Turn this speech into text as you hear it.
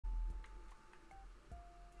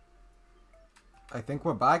I think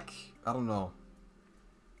we're back. I don't know.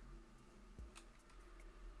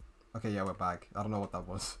 Okay, yeah, we're back. I don't know what that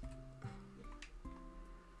was.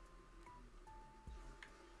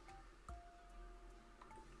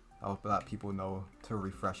 I'll let people know to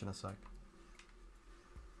refresh in a sec.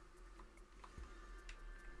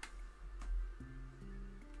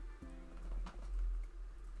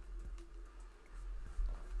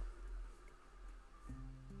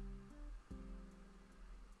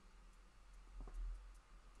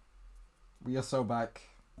 We are so back.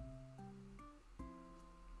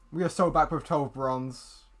 We are so back with 12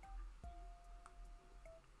 bronze.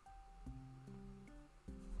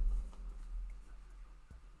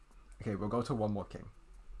 Okay, we'll go to one more king.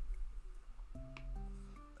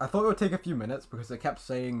 I thought it would take a few minutes because it kept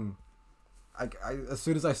saying... as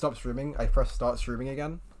soon as I stopped streaming, I pressed start streaming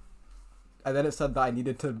again. And then it said that I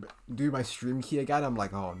needed to do my stream key again. I'm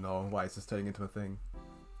like, oh no, why is this turning into a thing?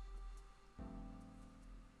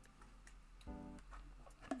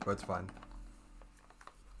 But it's fine.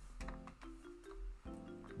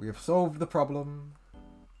 We have solved the problem.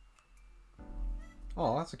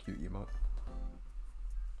 Oh, that's a cute emote.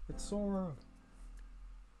 It's Sora.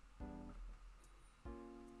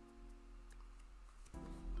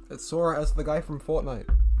 It's Sora as the guy from Fortnite.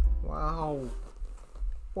 Wow.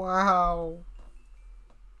 Wow.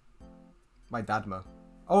 My Dadma.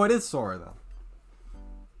 Oh, it is Sora then.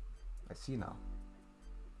 I see now.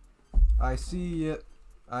 I see it.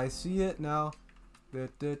 I see it now.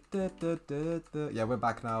 Yeah, we're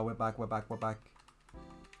back now. We're back.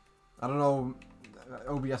 I don't know.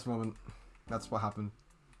 OBS moment. That's what happened.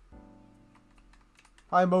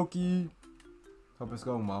 Hi, Moki. Hope it's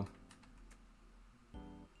going well.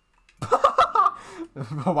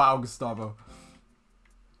 Wow, Gustavo.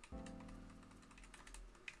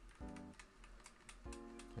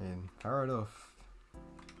 And fair enough.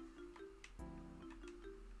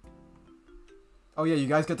 Oh yeah, you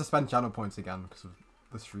guys get to spend channel points again because of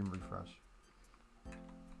the stream refresh.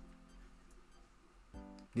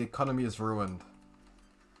 The economy is ruined.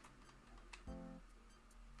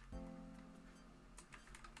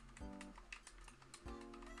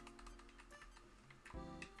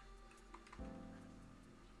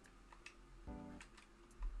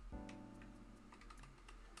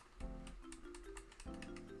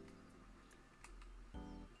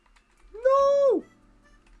 No!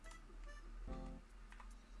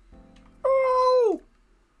 Oh!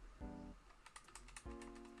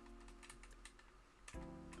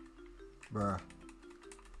 Bruh.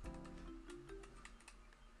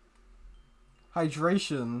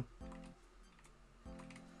 Hydration.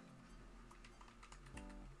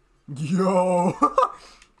 Yo!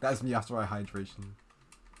 That's me after my hydration.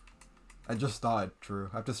 I just started, true.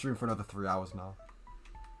 I have to stream for another 3 hours now.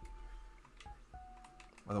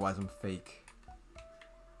 Otherwise I'm fake.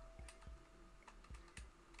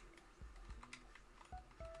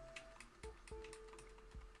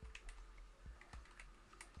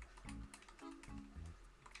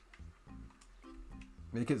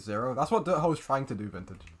 Make it 0? That's what Dirt Ho is trying to do,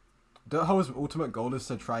 Vintage. Dirt Ho's ultimate goal is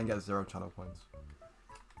to try and get 0 channel points.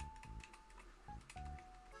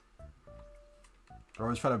 They're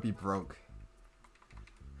always trying to be broke.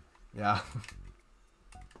 Yeah.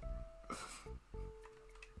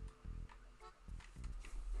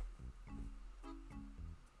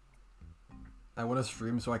 I want to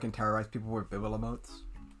stream so I can terrorize people with Bibble emotes.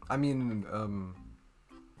 I mean,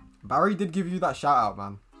 Barry did give you that shout out,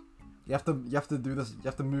 man. You have to do this. You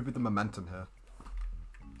have to move with the momentum here.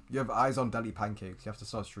 You have eyes on deli pancakes. You have to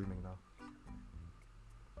start streaming now.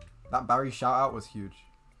 That Barry shout out was huge.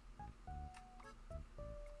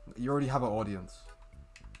 You already have an audience.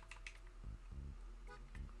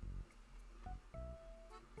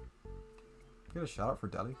 Get a shout out for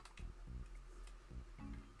deli.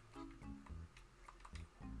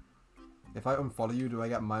 If I unfollow you, do I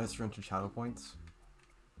get minus 300 channel points?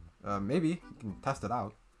 Maybe. You can test it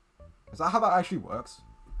out. Is that how that actually works?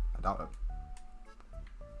 I doubt it.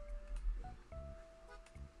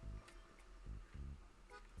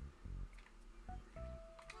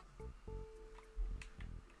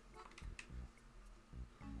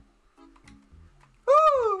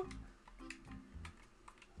 Woo!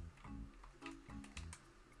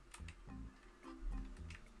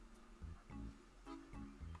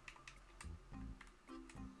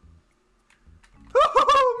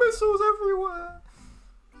 Missiles everywhere!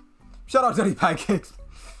 Shout out Deli Pancakes!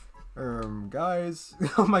 Guys.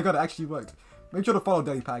 Oh my god, it actually worked. Make sure to follow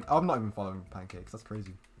Deli Pancakes. Oh, I'm not even following Pancakes. That's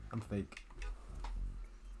crazy. I'm fake.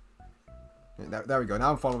 Yeah, there we go.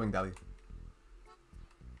 Now I'm following Deli.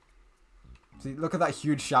 See, look at that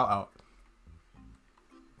huge shout out.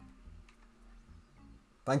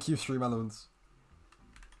 Thank you, Stream Elements.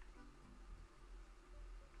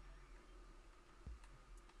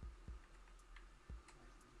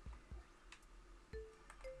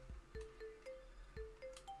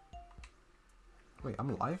 Wait,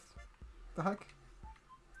 I'm live? The heck?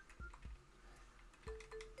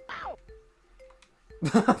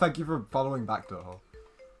 Thank you for following back, Doho.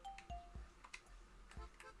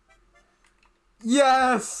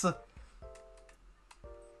 Yes!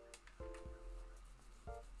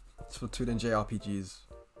 Splatoon and JRPGs.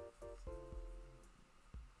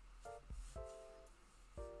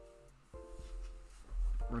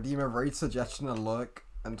 Redeem a raid suggestion, a lurk,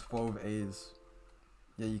 and 12 A's.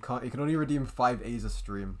 Yeah, you can only redeem 5 A's a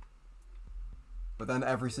stream. But then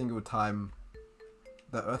every single time...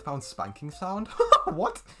 The Earthbound spanking sound?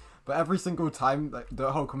 What? But every single time that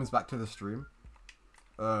Doho comes back to the stream,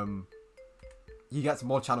 he gets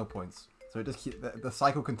more channel points. So it just the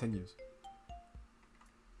cycle continues.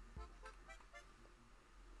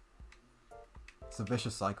 It's a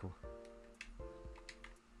vicious cycle.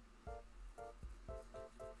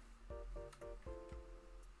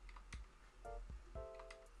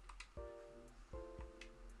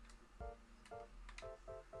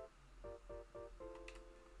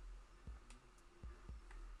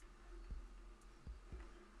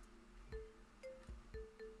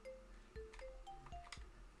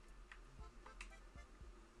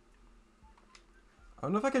 I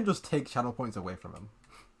don't know if I can just take channel points away from him.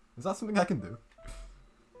 Is that something I can do?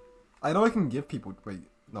 I know I can give people... Wait,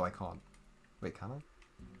 no I can't. Wait, can I?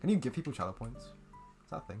 Can you give people channel points? Is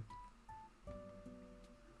that a thing?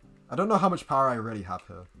 I don't know how much power I really have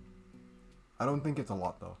here. I don't think it's a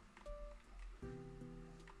lot though.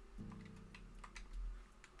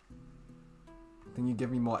 Can you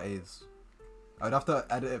give me more A's? I'd have to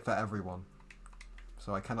edit it for everyone.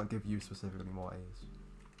 So I cannot give you specifically more A's.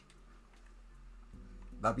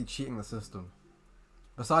 That'd be cheating the system.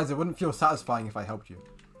 Besides, it wouldn't feel satisfying if I helped you.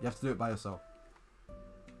 You have to do it by yourself.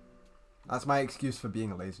 That's my excuse for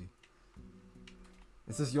being lazy.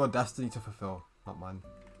 This is your destiny to fulfill, not mine.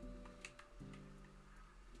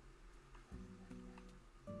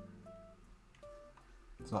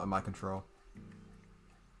 It's not in my control.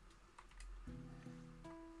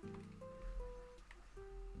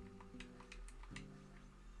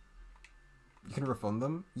 You can refund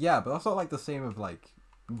them? Yeah, but that's not like the same of like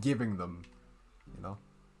giving them, you know?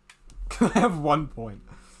 I have 1 point.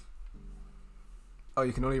 Oh,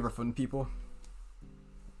 you can only refund people?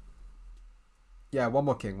 Yeah, one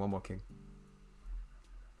more king, one more king.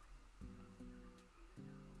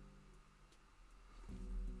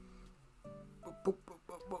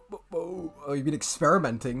 Oh, you've been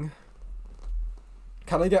experimenting?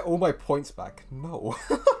 Can I get all my points back? No.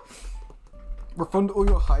 Refund all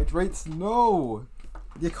your hydrates? No!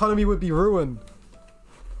 The economy would be ruined.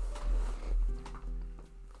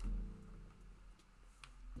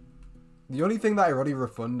 The only thing that I already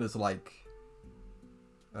refund is like...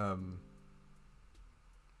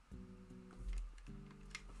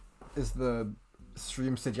 is the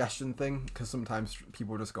stream suggestion thing, because sometimes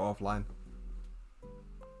people just go offline.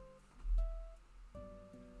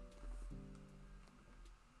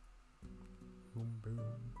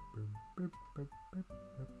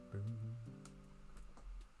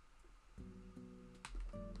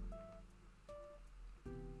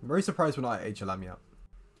 I'm very surprised we're not at HLM yet.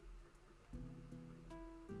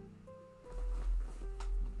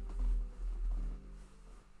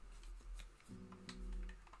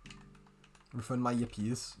 Refund my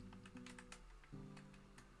yippies.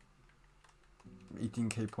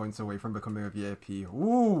 18k points away from becoming a VIP.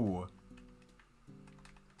 Ooh!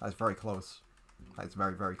 That's very close. That's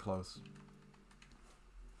very, very close.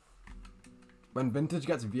 When Vintage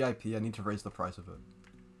gets VIP, I need to raise the price of it.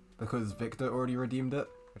 Because Victor already redeemed it,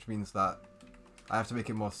 which means that I have to make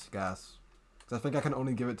it more scarce. Because I think I can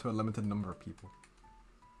only give it to a limited number of people.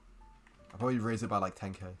 I'll probably raise it by like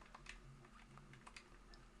 10k.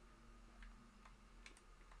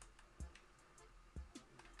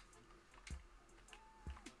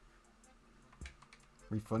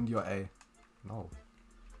 Refund your A. No.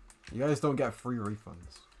 You guys don't get free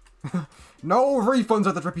refunds. No refunds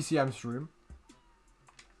at the Drippy CM stream.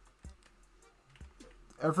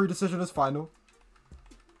 Every decision is final.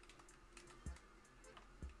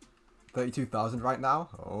 32,000 right now.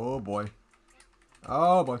 Oh boy.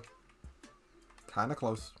 Oh boy. Kinda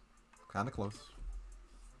close. Kinda close.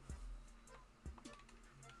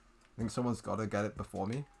 I think someone's gotta get it before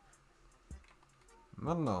me. I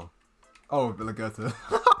don't know. Oh, Milagurta.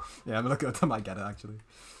 Yeah, Milagurta might get it actually.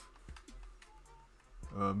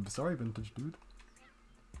 Sorry, Vintage dude.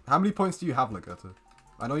 How many points do you have, Milagurta?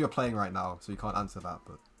 I know you're playing right now, so you can't answer that,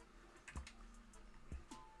 but...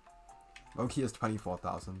 Loki is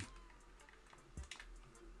 24,000.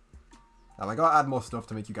 Now I gotta add more stuff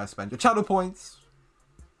to make you guys spend your channel points.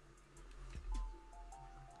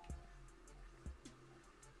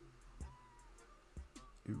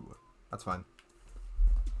 Ooh, that's fine.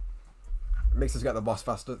 It makes us get the boss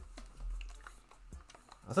faster.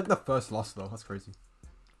 That's like the first loss though, that's crazy.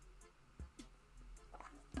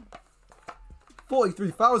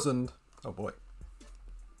 43,000? Oh boy.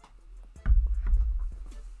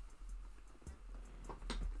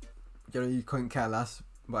 You know, you couldn't care less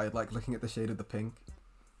by like looking at the shade of the pink.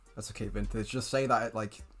 That's okay, Vintage. Just say that it,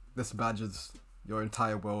 like, this badge is your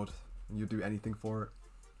entire world and you do anything for it.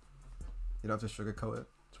 You don't have to sugarcoat it.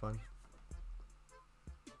 It's fine.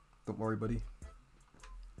 Don't worry, buddy.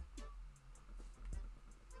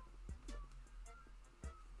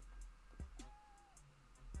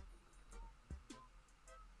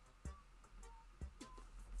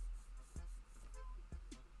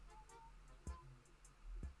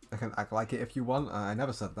 I can act like it if you want. I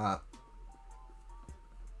never said that.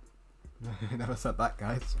 I never said that,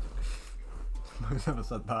 guys. I never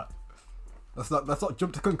said that. Let's not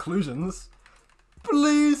jump to conclusions.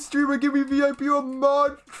 Please, streamer, give me VIP on my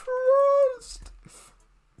trust.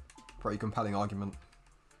 Pretty compelling argument.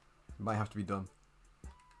 It might have to be done.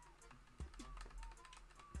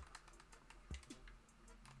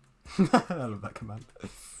 I love that command.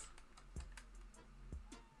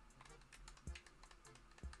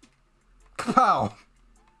 Kapow!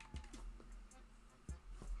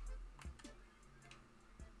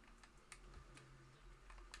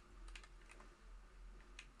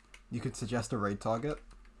 You could suggest a raid target.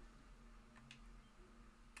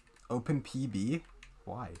 Open PB?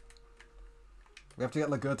 Why? We have to get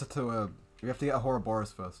Lagerta to a... We have to get a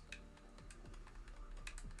Ouroboros first.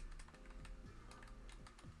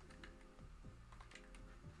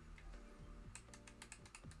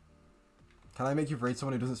 Can I make you raid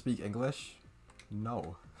someone who doesn't speak English?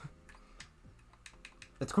 No.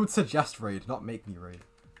 It's called suggest raid, not make me raid.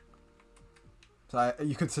 So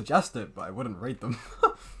you could suggest it, but I wouldn't raid them.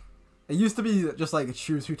 It used to be just like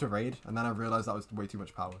choose who to raid, and then I realized that was way too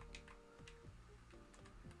much power.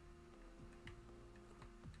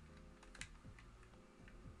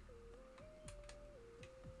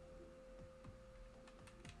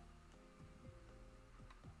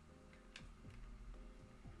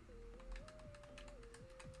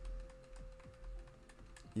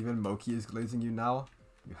 Even Moki is glazing you now.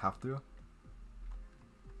 You have to.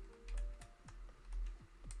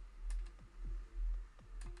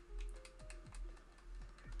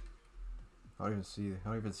 I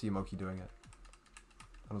don't even see Moki doing it.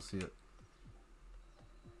 I don't see it.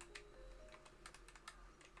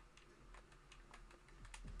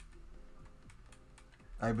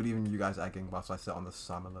 I believe in you guys egging whilst I sit on the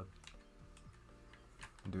salmon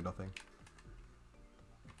and do nothing.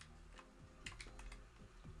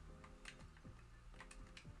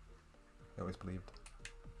 I always believed.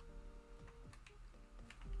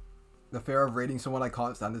 The fear of raiding someone I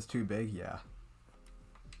can't stand is too big, yeah.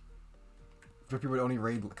 Drippy would only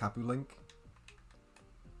raid Kapu Link.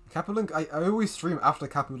 Kapu Link, I always stream after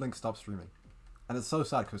Kapu Link stops streaming. And it's so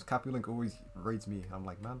sad because Kapu Link always raids me. I'm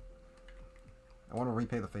like, man, I want to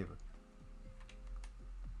repay the favor.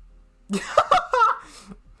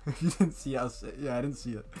 If you didn't see it, yeah, I didn't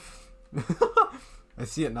see it. I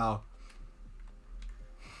see it now.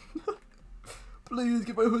 Please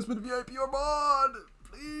give my husband VIP or mod!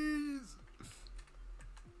 Please!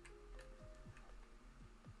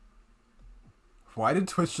 Why did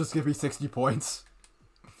Twitch just give me 60 points?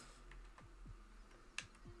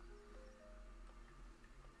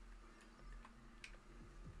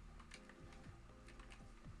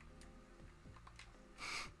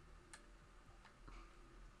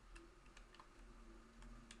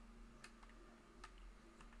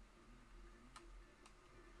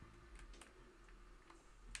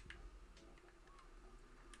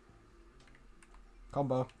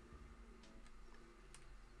 Combo.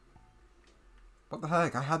 What the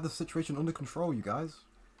heck? I had the situation under control, you guys.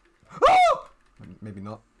 Ah! Maybe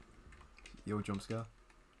not. Yo, jump scare.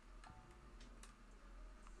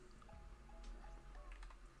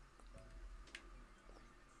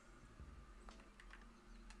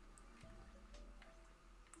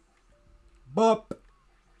 Bop.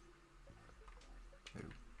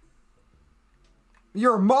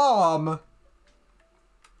 Your mom.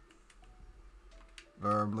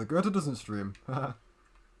 Lagerta doesn't stream.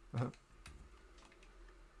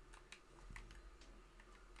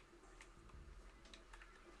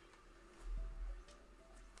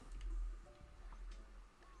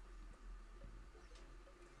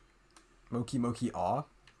 Monkey Monkey R?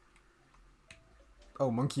 Oh,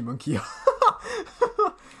 Monkey Monkey R.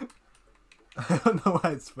 I don't know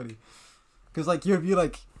why it's funny. Because, like, you'd be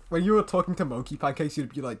like, when you were talking to Monkey Pancakes,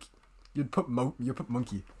 you'd be like, you'd put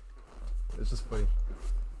Monkey. It's just funny.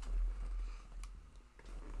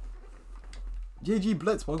 GG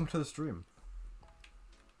Blitz, welcome to the stream.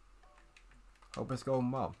 Hope it's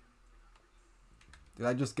going well. Did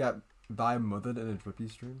I just get mothered in a Drippy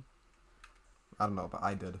stream? I don't know, but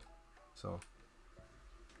I did. So.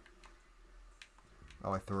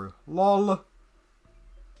 Oh, I threw. LOL!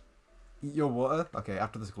 Eat your water? Okay,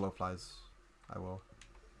 after this glow flies, I will.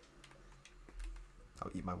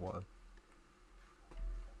 I'll eat my water.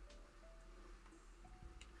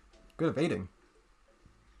 Good evading.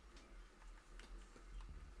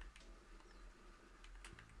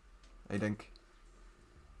 Hey, Dink.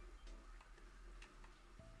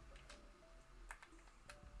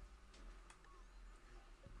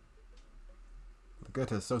 The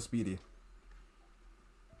Goethe is so speedy.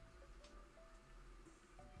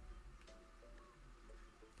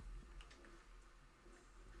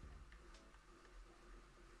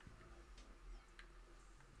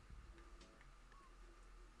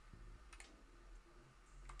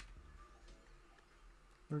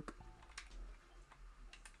 Look.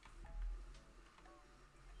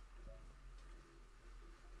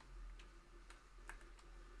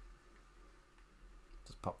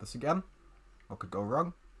 Just pop this again. What could go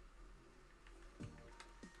wrong?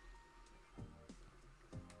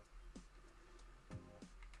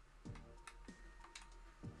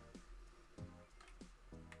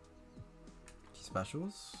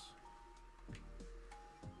 Specials.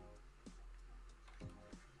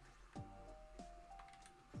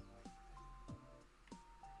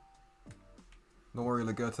 Don't worry,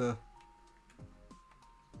 Lagota.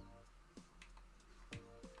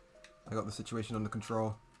 I got the situation under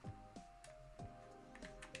control.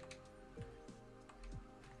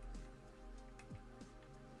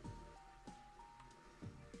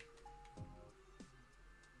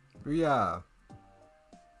 But yeah.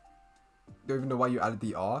 Don't even know why you added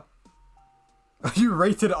the R. You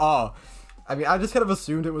rated R. I mean, I just kind of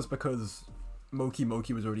assumed it was because Moki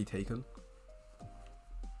was already taken.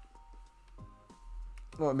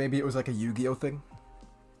 Well, maybe it was like a Yu-Gi-Oh thing.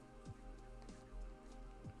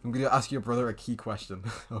 I'm gonna ask your brother a key question.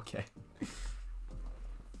 Okay.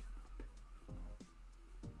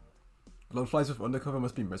 Bloodflies with undercover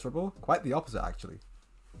must be miserable? Quite the opposite, actually.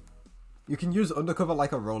 You can use undercover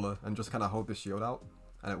like a roller and just kind of hold the shield out,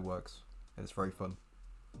 and it works. And it's very fun.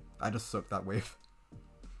 I just sucked that wave.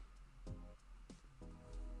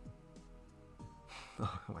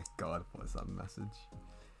 Oh my god, what is that message?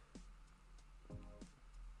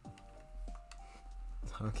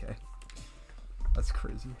 Okay. That's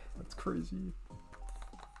crazy. That's crazy.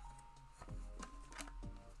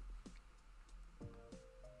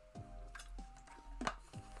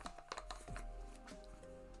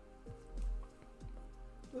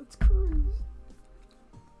 That's crazy.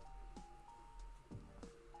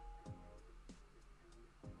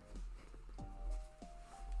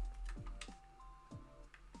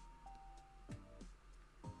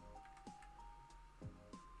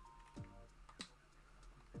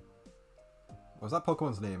 What's that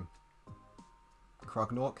Pokemon's name?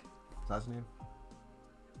 Krognork? Is that his name?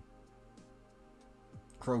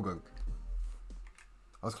 Krogunk.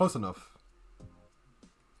 I was close enough.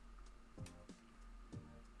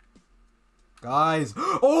 Guys!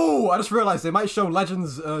 Oh! I just realized they might show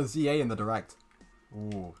Legends ZA in the direct.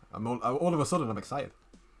 Ooh. All of a sudden I'm excited.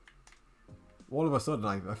 All of a sudden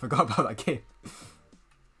I forgot about that game.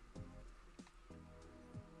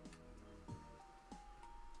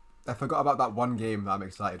 I forgot about that one game that I'm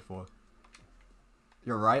excited for.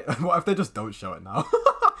 You're right. What if they just don't show it now?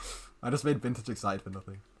 I just made Vintage excited for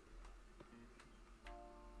nothing.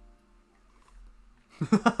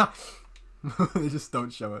 They just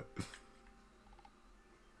don't show it.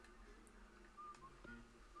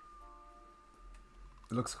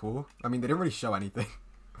 It looks cool. I mean, they didn't really show anything.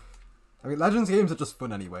 I mean, Legends games are just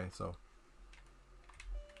fun anyway, so.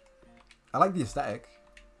 I like the aesthetic.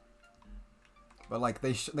 But like,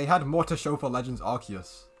 they had more to show for Legends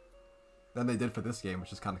Arceus than they did for this game,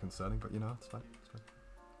 which is kind of concerning, but you know, it's fine. It's fine.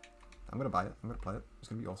 I'm gonna buy it. I'm gonna play it. It's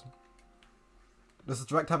gonna be awesome. Does the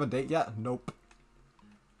direct have a date yet? Nope.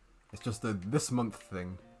 It's just a this month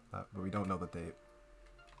thing, but we don't know the date.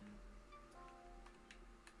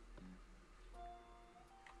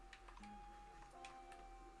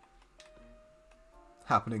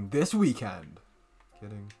 Happening this weekend.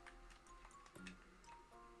 Kidding.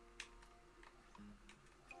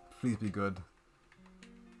 Please be good.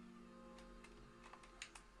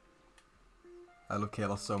 I love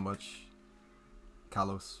Kalos so much.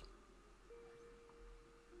 Kalos.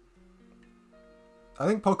 I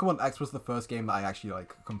think Pokemon X was the first game that I actually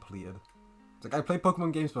like completed. It's like I played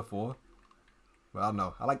Pokemon games before, but I don't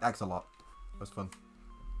know. I liked X a lot. It was fun.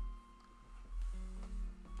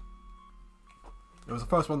 It was the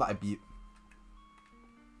first one that I beat.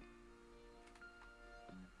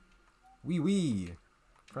 Oui,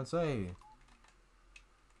 Francais.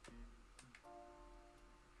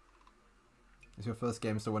 Is your first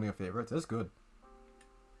game still one of your favorites? It's good.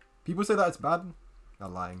 People say that it's bad. They're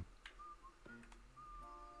lying.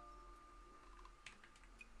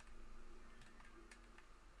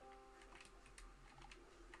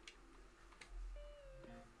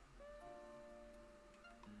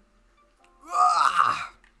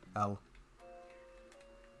 L.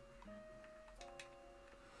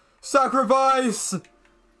 Sacrifice!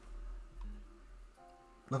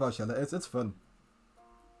 Love how chill it is. It's fun.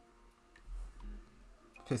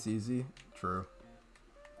 Piss easy. True.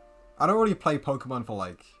 I don't really play Pokemon for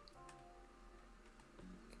like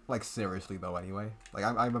seriously though anyway. Like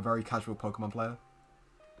I'm a very casual Pokemon player.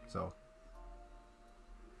 So.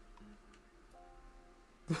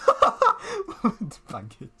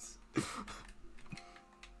 Pancakes.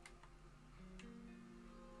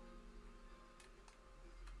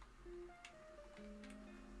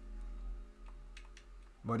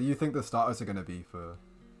 What do you think the starters are going to be for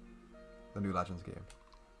the new Legends game?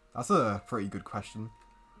 That's a pretty good question.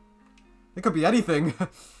 It could be anything.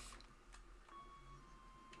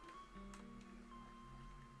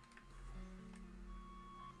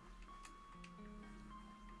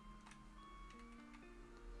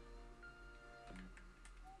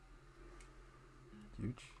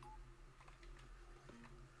 Huge.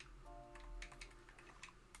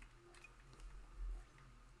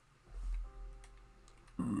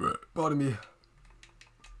 Pardon me.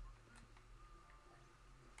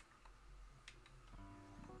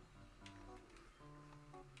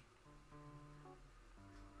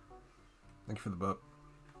 Thank you for the burp.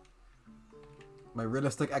 My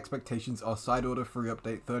realistic expectations are side order, free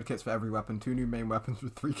update, 3rd kits for every weapon, 2 new main weapons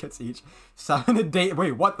with 3 kits each, 7 a day.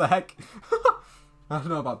 Wait, what the heck? I don't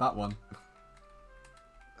know about that one.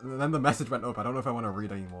 And then the message went up. I don't know if I want to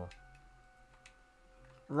read anymore.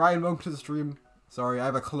 Ryan, welcome to the stream. Sorry, I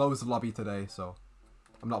have a closed lobby today, so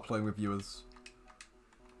I'm not playing with viewers.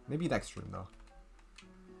 Maybe next stream, though.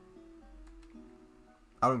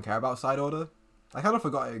 I don't care about side order. I kind of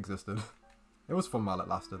forgot it existed. It was fun while it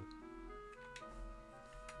lasted.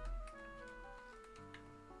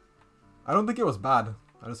 I don't think it was bad.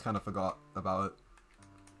 I just kind of forgot about it.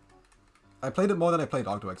 I played it more than I played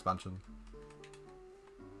Octo expansion.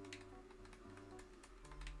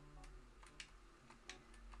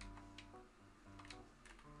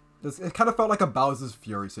 It kind of felt like a Bowser's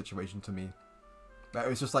Fury situation to me. It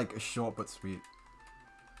was just like short but sweet.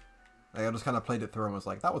 Like, I just kind of played it through and was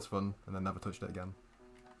like, that was fun, and then never touched it again.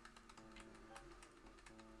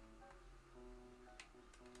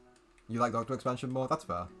 You like Octo expansion more? That's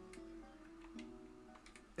fair.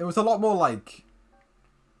 It was a lot more like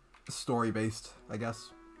story based, I guess.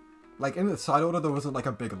 Like in the side order there wasn't like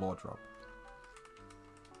a big lore drop.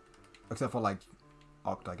 Except for like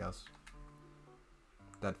Oct, I guess.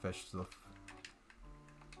 Dead fish stuff.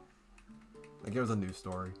 Like it was a new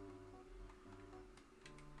story.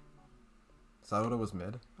 Side order was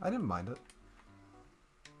mid. I didn't mind it.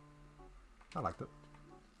 I liked it.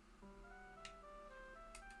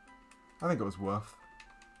 I think it was worth.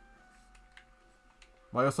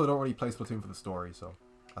 But I also don't really play Splatoon for the story, so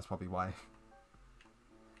that's probably why.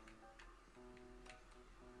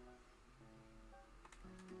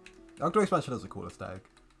 Octo expansion has a cool aesthetic.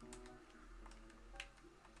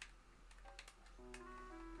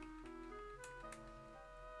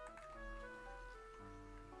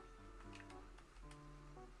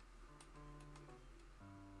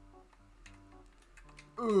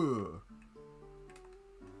 Ugh.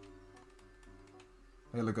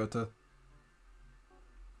 Hey, Lagota.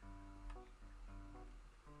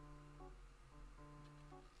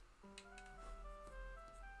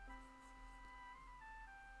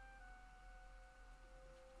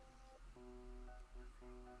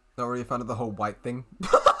 Not really a fan of the whole white thing.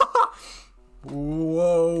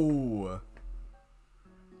 Whoa.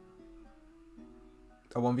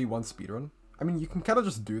 A 1v1 speedrun? I mean, you can kind of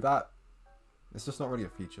just do that. It's just not really a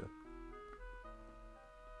feature.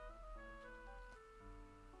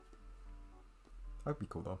 That'd be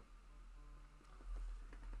cool though.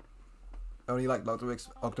 I only liked Octo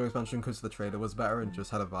expansion because the trailer was better and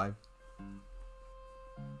just had a vibe.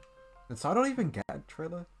 And so I don't even get a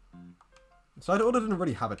trailer. So I didn't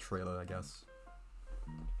really have a trailer, I guess.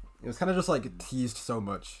 It was kind of just like teased so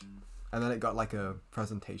much, and then it got like a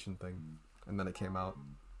presentation thing, and then it came out.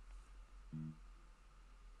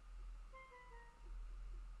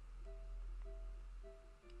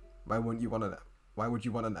 Why wouldn't you want an? Why would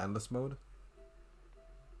you want an endless mode?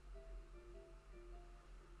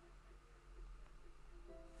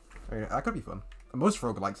 I mean, that could be fun. Most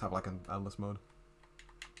roguelikes have like an endless mode,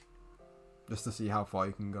 just to see how far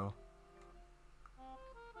you can go.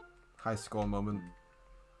 High score moment.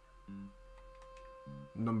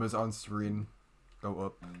 Numbers on screen go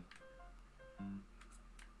up.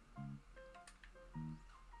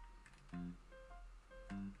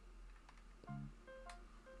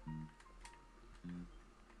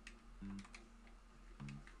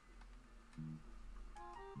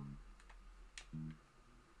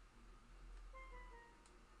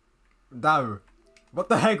 No. What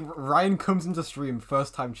the heck? Ryan comes into stream,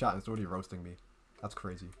 first time chat, and is already roasting me. That's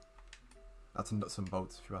crazy. That's nuts and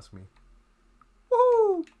bolts, if you ask me.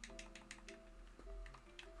 Woo!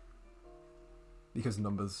 Because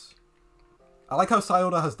numbers. I like how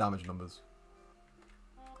Psyorder has damage numbers.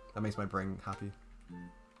 That makes my brain happy.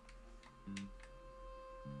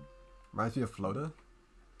 Reminds me of Floater.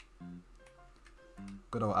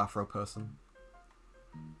 Good old Afro person.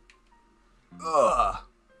 Ugh!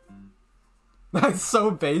 That's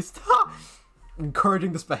so based.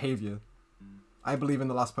 Encouraging this behavior. I believe in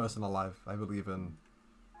the last person alive. I believe in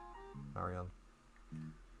Marianne.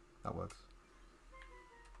 That works.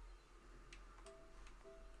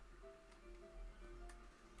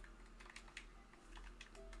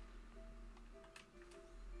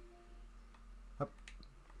 Up.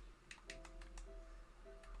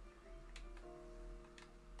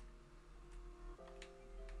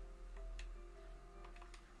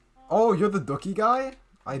 Oh, you're the Dookie guy?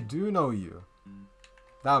 I do know you.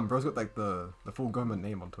 Damn, bro's got like the full government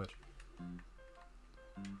name on Twitch.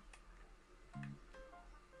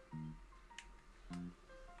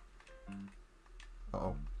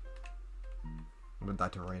 Uh-oh. I'm gonna die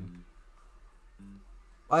to rain.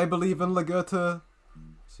 I believe in Lagerta.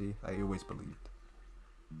 See, I always believed.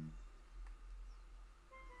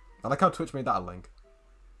 I like how Twitch made that a link.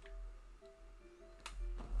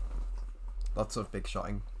 Lots of big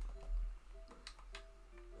shotting.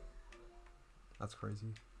 That's crazy.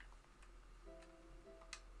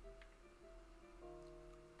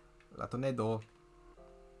 La Tornado.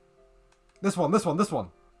 This one, this one, this one.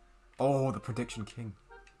 Oh, the prediction king.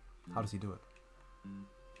 How does he do it?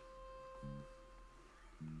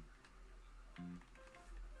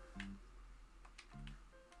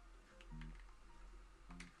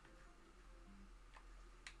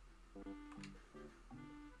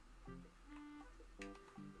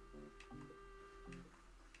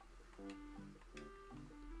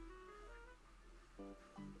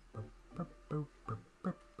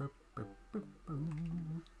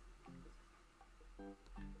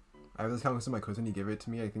 I have this conversation with my cousin, he gave it to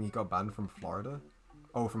me. I think he got banned from Florida.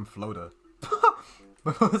 Oh, from Florida.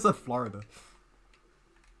 What was that, Florida?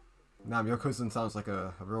 Damn, your cousin sounds like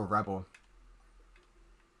a real rebel.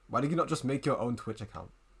 Why did you not just make your own Twitch account?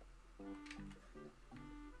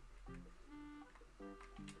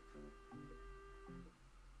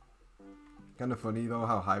 Kind of funny though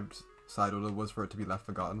how hyped Side Order was for it to be left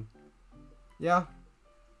forgotten. Yeah.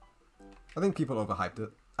 I think people overhyped it.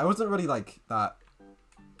 I wasn't really like that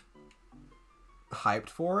hyped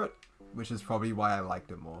for it, which is probably why I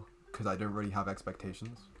liked it more, because I don't really have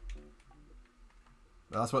expectations.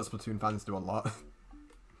 But that's what Splatoon fans do a lot.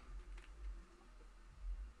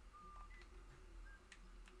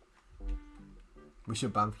 We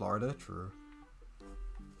should ban Florida, true.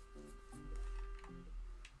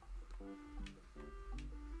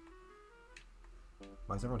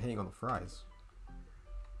 Why is everyone hating on the fries?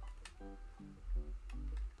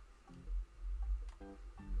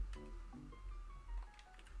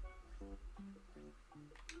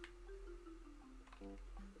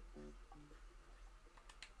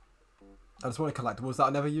 I just want collectibles that I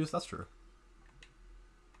never use, that's true.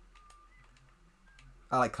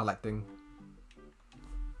 I like collecting.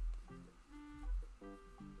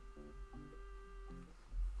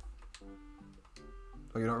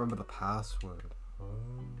 Oh, you don't remember the password. Oh.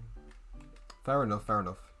 Fair enough, fair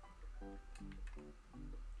enough.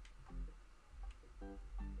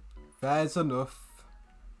 Fair's enough.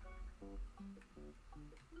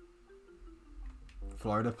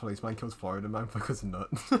 Florida policeman kills Florida man because nut.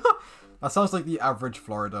 That sounds like the average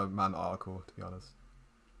Florida man article, to be honest.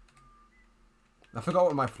 I forgot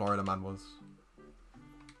what my Florida man was.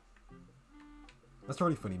 That's a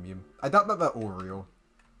really funny meme. I doubt that they're all real.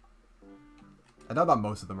 I doubt that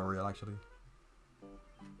most of them are real, actually.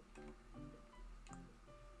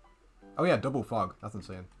 Oh yeah, double fog. That's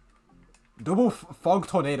insane. Double fog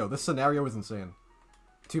tornado. This scenario is insane.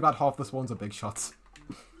 Too bad half the spawns are big shots.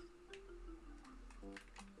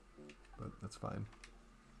 But that's fine.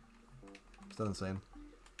 Still insane.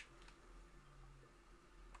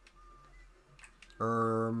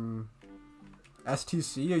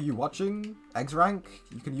 STC, are you watching? Eggs rank?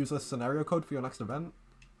 You can use this scenario code for your next event.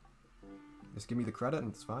 Just give me the credit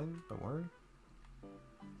and it's fine. Don't worry.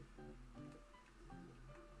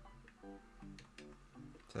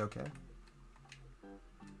 Say okay.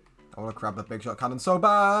 I want to grab that big shot cannon so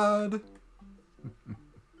bad.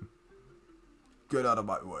 Get out of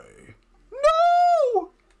my way.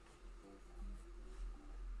 No!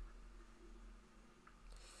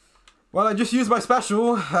 Well, I just used my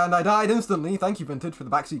special and I died instantly. Thank you, Vintage, for the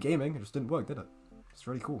backseat gaming. It just didn't work, did it? It's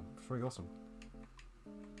really cool. It's really awesome.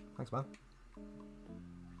 Thanks, man.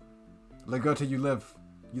 Legota, you live.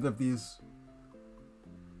 You live these.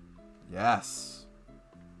 Yes.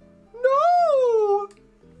 No!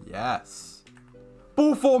 Yes.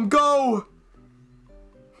 Bull form, go!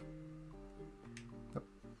 Yep.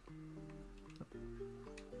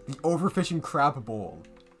 The overfishing crab ball.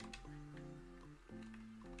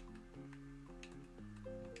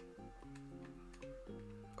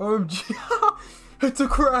 OMG. It's a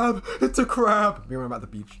crab! It's a crab! Me when I'm at the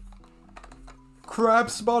beach. Crab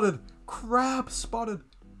spotted! Crab spotted!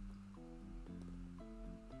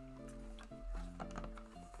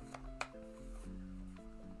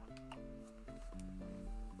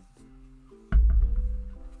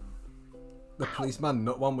 The policeman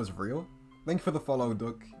nut one was real? Thank you for the follow,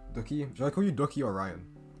 Ducky. Should I call you Ducky or Ryan?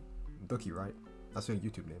 Ducky, right? That's your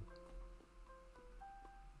YouTube name.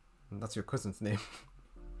 And that's your cousin's name.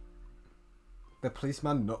 The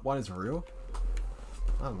policeman nut one is real?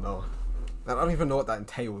 I don't know. I don't even know what that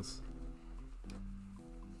entails.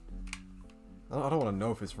 I don't want to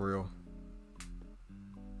know if it's real.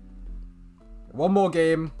 One more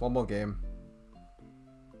game. One more game.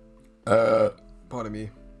 Pardon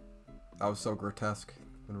me. That was so grotesque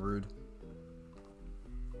and rude.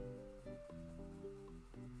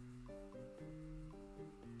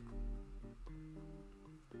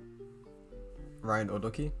 Ryan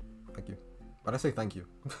Odoki, thank you. Why'd I say thank you?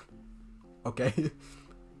 Okay.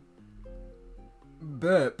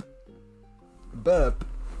 Burp. Burp.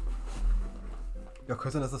 Your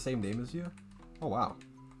cousin has the same name as you? Oh wow.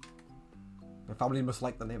 Your family must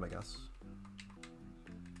like the name, I guess.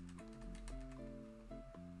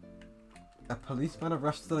 A policeman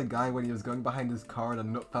arrested a guy when he was going behind his car and a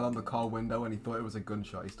nut fell on the car window and he thought it was a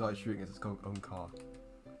gunshot. He started shooting at his own car.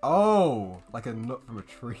 Oh! Like a nut from a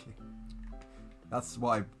tree. That's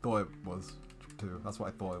what I thought it was, too. That's what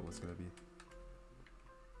I thought it was gonna be.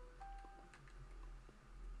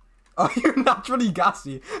 Oh, you're naturally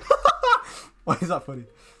gassy! Why is that funny?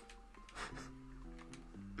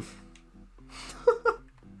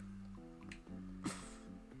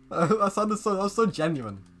 That was so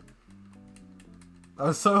genuine. I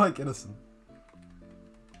was so, like, innocent.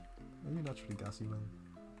 Are you naturally gassy, man?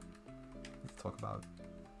 Let's talk about it.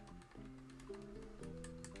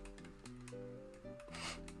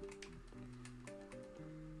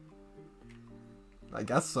 I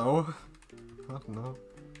guess so. I don't know.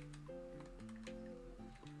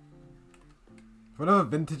 Whenever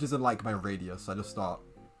Vintage is in, like, my radius, I just start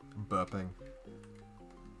burping.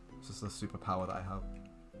 It's just a superpower that I have.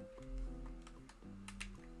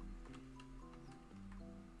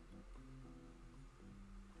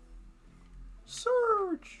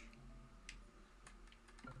 Search!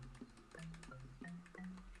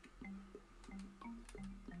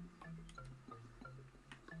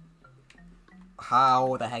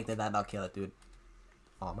 How the heck did that not kill it, dude?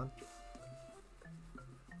 Aw, man.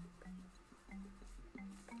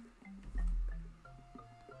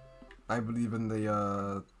 I believe in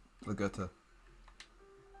the Goethe.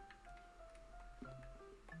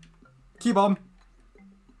 Key bomb!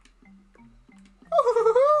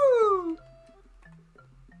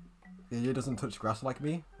 JJ doesn't touch grass like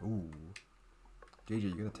me? Ooh. JJ,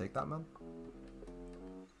 you gonna take that, man?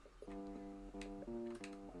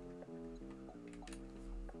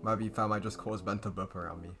 Maybe fam, I just caused Ben to burp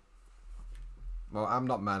around me. Well, I'm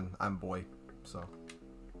not man, I'm boy, so.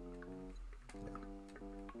 Yeah.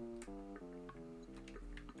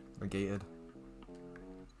 Negated.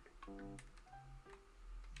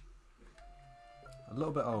 A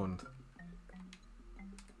little bit owned.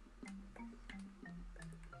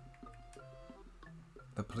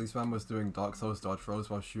 The policeman was doing Dark Souls dodge throws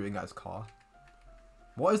while shooting at his car.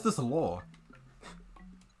 What is this law?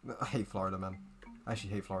 I hate Florida, man. I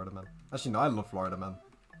actually hate Florida, man. Actually, no, I love Florida, man.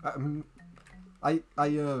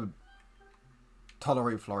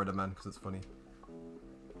 tolerate Florida men because it's funny.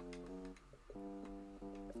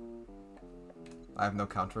 I have no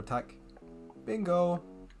counterattack. Bingo!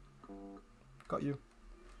 Got you.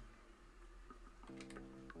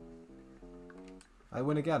 I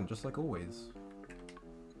win again, just like always.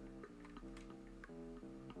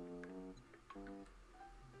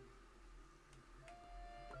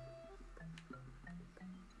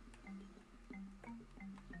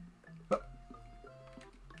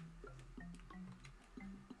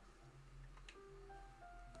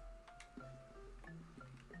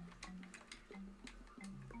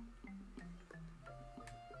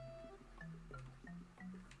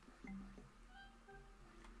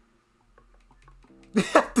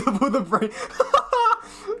 Double the brain.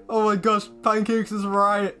 Oh my gosh, Pancakes is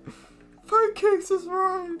right. Pancakes is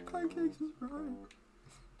right. Pancakes is right.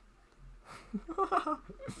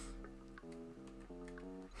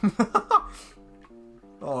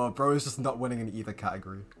 Oh, bro is just not winning in either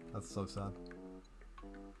category. That's so sad.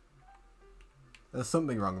 There's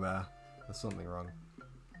something wrong there. There's something wrong.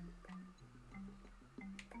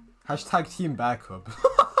 Hashtag Team Bear Cub.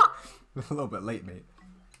 A little bit late, mate.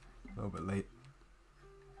 A little bit late.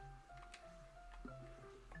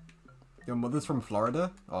 Your mother's from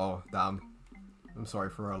Florida? Oh, damn. I'm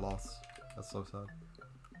sorry for her loss. That's so sad.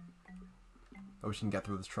 I wish she can get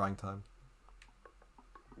through this trying time.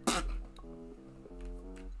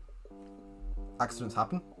 Accidents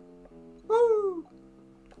happen. Woo!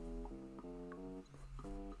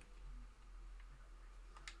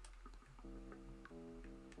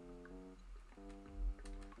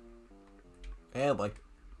 Oh boy.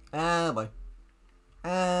 Oh boy.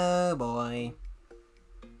 Oh boy.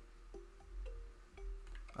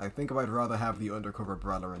 I think I'd rather have the undercover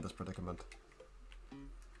brawler in this predicament.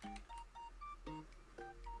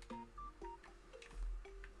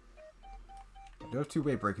 I do have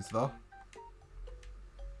two-way breakers though.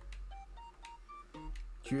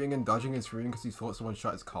 Shooting and dodging is ruined because he thought someone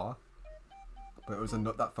shot his car. But it was a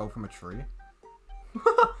nut that fell from a tree.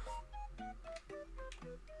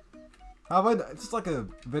 How about it's just like a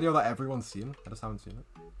video that everyone's seen? I just haven't seen it.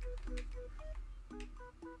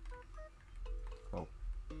 Oh.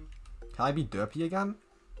 Can I be derpy again?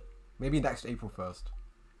 Maybe next April 1st.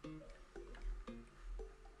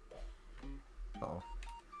 Uh-oh.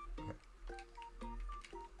 Okay.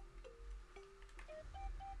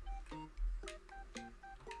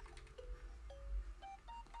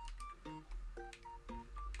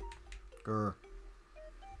 Grr.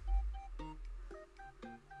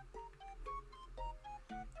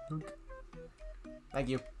 Thank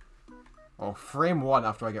you. Oh, frame 1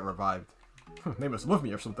 after I get revived. They must love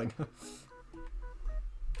me or something.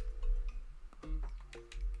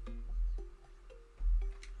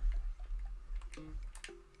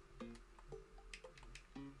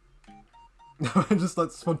 I just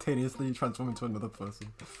like spontaneously transform into another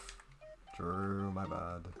person. True, my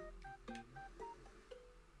bad.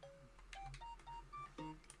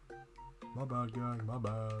 My bad, gang, my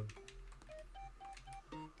bad.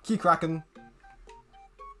 Key Kraken.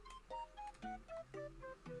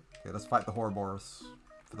 Okay, let's fight the Ouroboros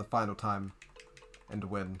for the final time and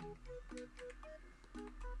win.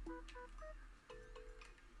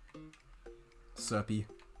 Serpy.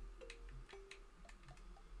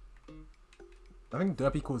 I think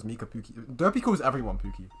Derpy calls Mika Pookie. Derpy calls everyone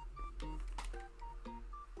Pookie.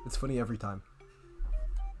 It's funny every time.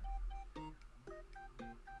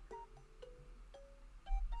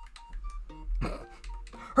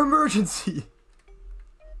 Emergency!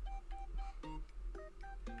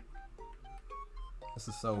 This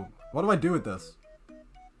is so... What do I do with this?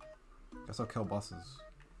 Guess I'll kill bosses.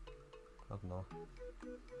 I don't know.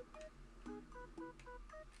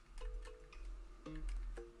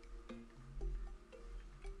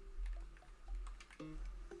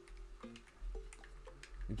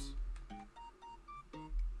 Oops.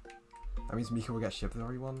 That means Mika will get shipped with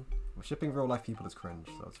everyone. Well, shipping real life people is cringe,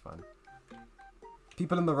 so it's fine.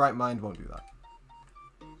 People in the right mind won't do that.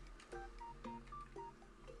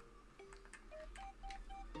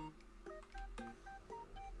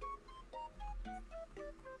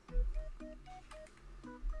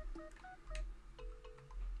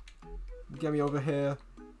 Get me over here.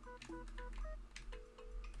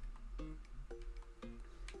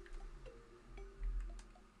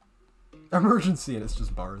 Emergency, and it's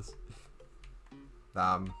just bars.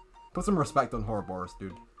 Damn. Put some respect on Ouroboros,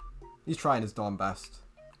 dude. He's trying his darn best.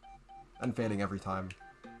 And failing every time.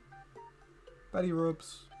 Betty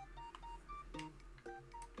Rubs.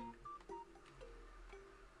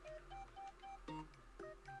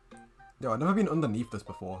 Yo, I've never been underneath this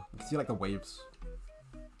before. You can see like the waves.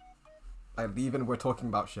 I leave and we're talking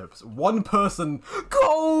about ships. One person.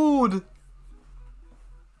 Gold!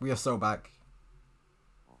 We are so back.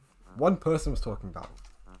 One person was talking about.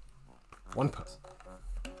 One person.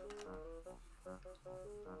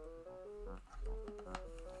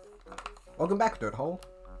 Welcome back, Dirt Hole.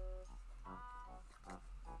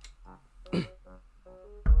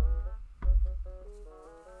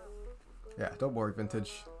 Yeah, don't worry,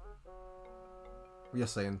 Vintage. We are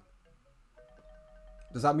saying.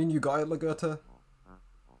 Does that mean you got it, Lagerta?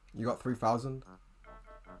 You got 3,000?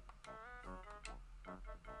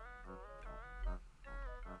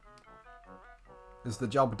 Is the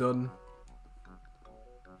job done?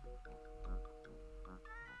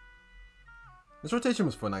 This rotation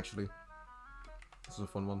was fun, actually. This is a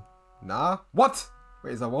fun one. Nah? What?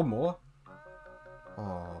 Wait, is there one more?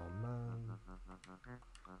 Oh, man.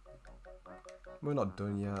 We're not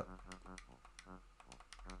done yet.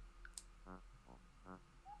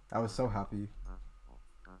 I was so happy.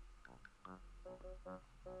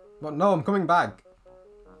 But no, I'm coming back.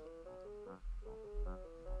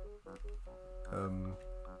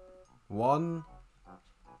 1,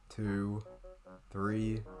 2,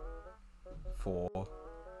 3, 4,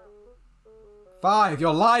 5.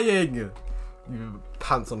 You're lying! You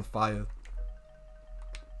pants on fire.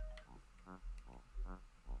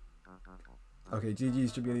 Okay,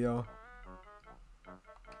 GG's, Jabilio.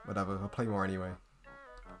 Whatever, I'll play more anyway.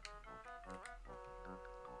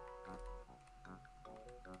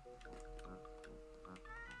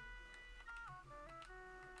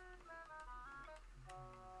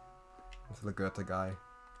 It's the Goethe guy.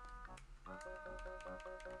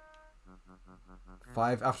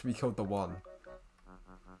 5 after we killed the 1.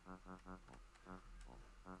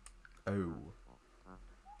 Oh.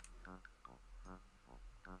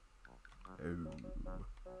 Oh.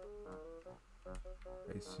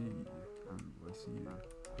 I see. Ooh, I see.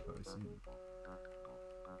 I see.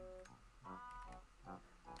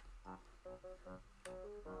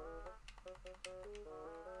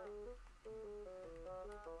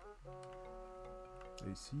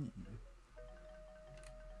 I see.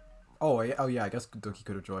 Oh, yeah, I guess Ducky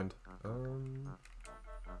could have joined.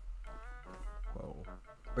 Well,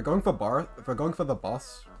 we're going for we're going for the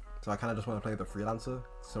boss, so I kind of just want to play the freelancer,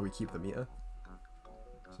 so we keep the meter.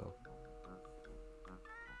 So,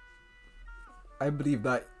 I believe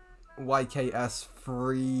that YKS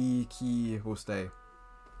free key will stay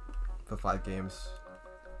for 5 games.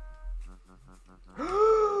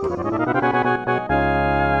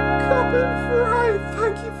 Captain Fry,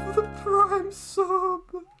 thank you for the Prime sub.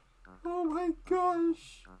 Oh my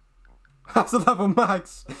gosh. That's a level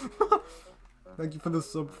max. Thank you for the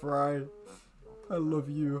sub, Fry. I love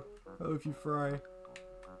you. I love you, Fry.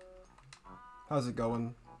 How's it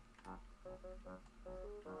going?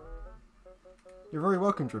 You're very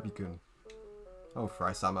welcome, Drippy-kun. Oh,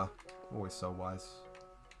 Fry-sama. Always so wise.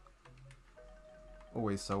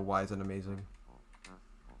 Always so wise and amazing.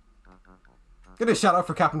 Get a shout out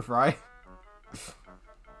for Captain Fry.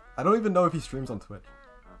 I don't even know if he streams on Twitch.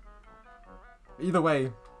 Either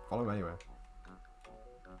way, follow him anyway.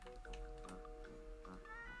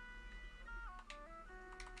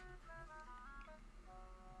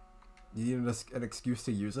 You need an excuse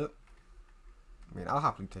to use it? I mean, I'll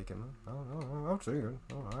happily take him. I'll take it.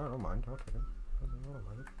 Oh, I don't mind. I'll take him. I don't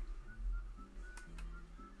mind it.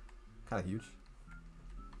 Kind of huge.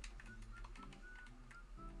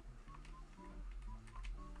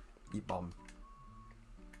 Eat bomb.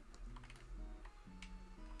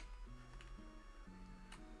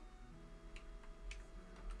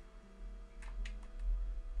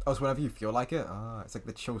 Oh, so whenever you feel like it? Ah, it's like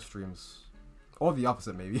the chill streams. Or the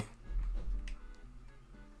opposite, maybe.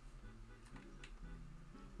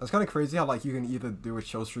 That's kind of crazy how, like, you can either do a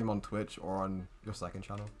chill stream on Twitch or on your second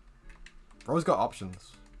channel. Bro's got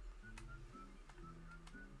options.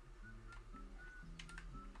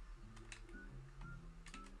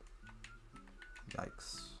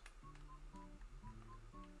 Yikes.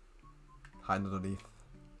 Hide underneath.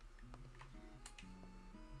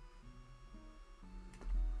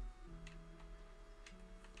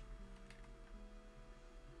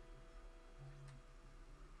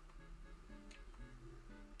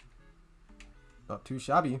 Not too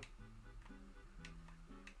shabby.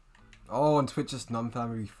 Oh, and Twitch is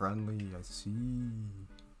non-family friendly. I see.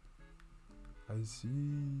 I see.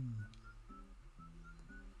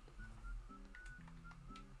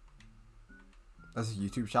 That's a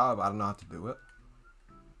YouTube shout out, but I don't know how to do it.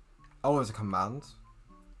 Oh, there's a command.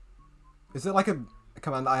 Is it like a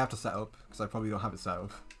command I have to set up? Because I probably don't have it set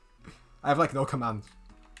up. I have like no commands.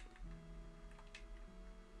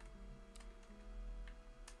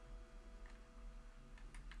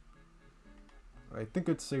 I think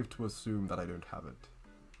it's safe to assume that I don't have it.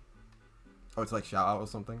 Oh, it's like shout out or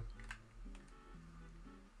something.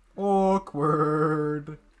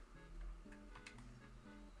 Awkward.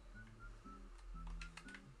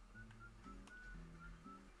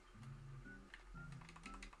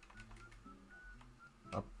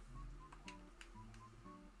 Up.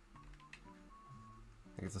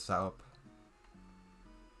 I think it's a setup.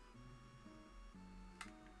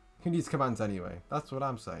 Who needs commands anyway? That's what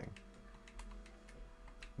I'm saying.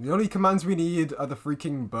 The only commands we need are the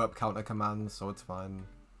freaking burp counter commands, so it's fine.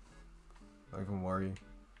 Don't even worry.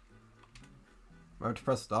 I have to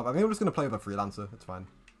press stop. I think I'm just gonna play with a freelancer. It's fine.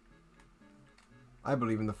 I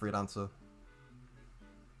believe in the freelancer.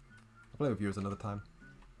 I'll play with viewers another time.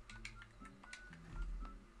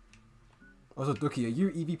 Also, Ducky, are you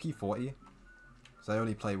EVP 40? Because I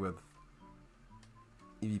only play with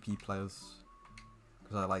EVP players.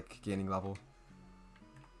 Because I like gaining level.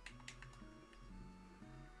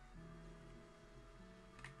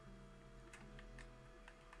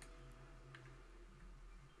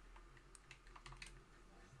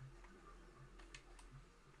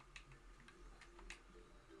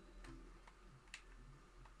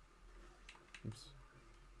 Oops.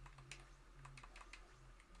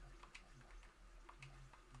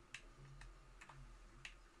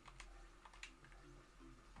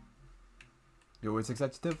 You're always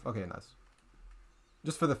executive? Okay, nice.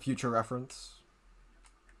 Just for the future reference.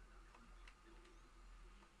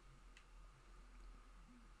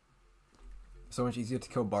 So much easier to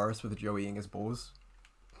kill Boris with Joe eating his balls.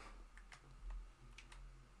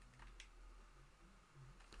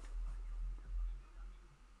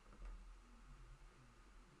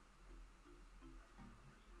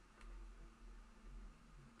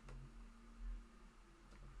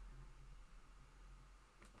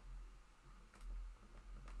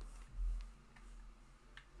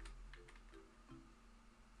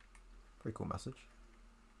 Pretty cool message.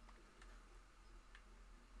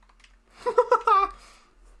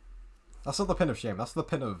 That's not the pin of shame. That's the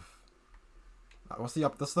pin of... What's the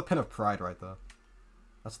up? That's the pin of pride right there.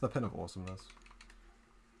 That's the pin of awesomeness.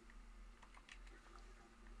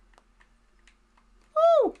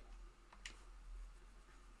 Woo!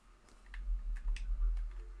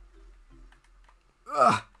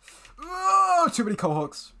 Ugh! Oh, too many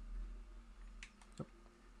co-hooks.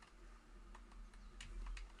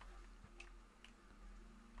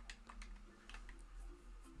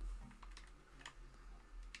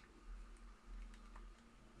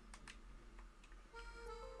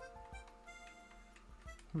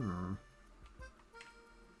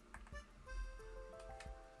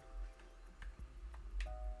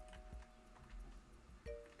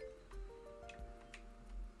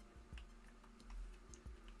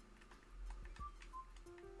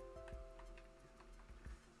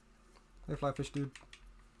 Hey, Flyfish dude.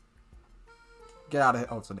 Get out of here.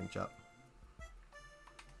 Oh, it's a link chat.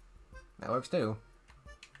 That works too.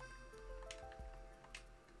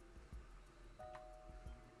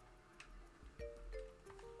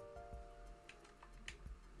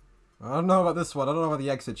 I don't know about this one. I don't know about the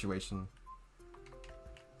egg situation.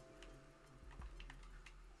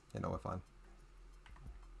 You know, we're fine.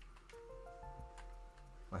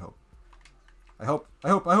 I hope. I hope. I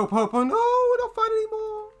hope. I hope. I hope. Oh no, we're not fine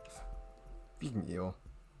anymore. Freaking eel.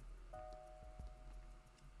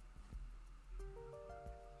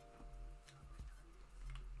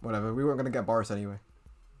 Whatever. We weren't gonna get Boris anyway.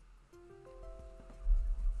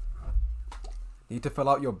 Need to fill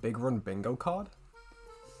out your big run bingo card?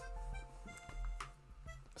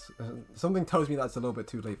 Something tells me that's a little bit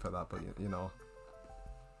too late for that, but you know.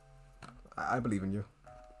 I believe in you.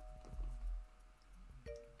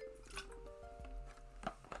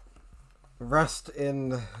 Rest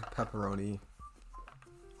in pepperoni.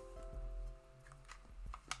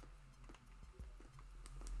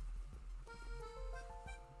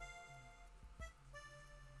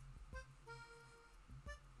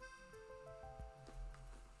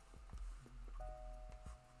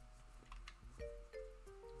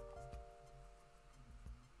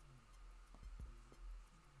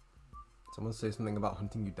 Someone say something about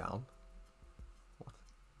hunting you down? What?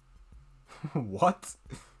 What?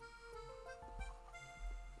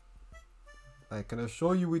 I can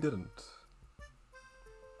assure you we didn't.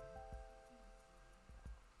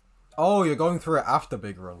 Oh, you're going through it after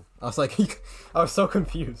Big Run. I was like, I was so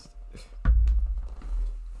confused.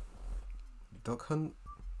 Duck hunt?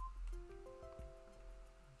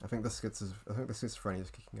 I think the schizophrenia is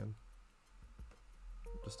kicking in.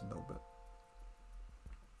 Just a little bit.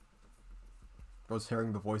 I was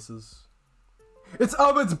hearing the voices. It's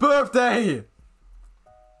Ahmed's birthday!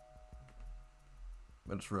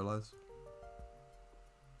 I just realized.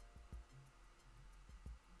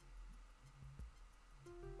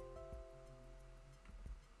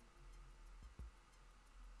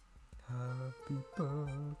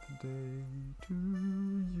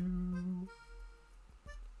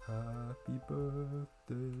 Happy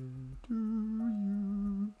birthday to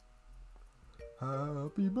you.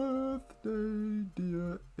 Happy birthday,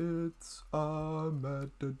 dear. It's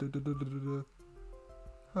Ahmed.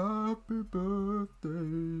 Happy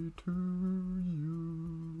birthday to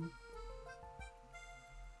you.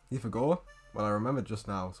 You forgot? Well, I remembered just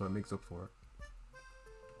now, so it makes up for it.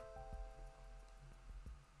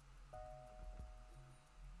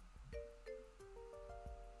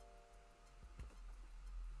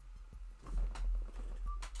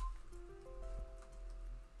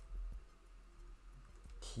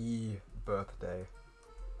 Key birthday.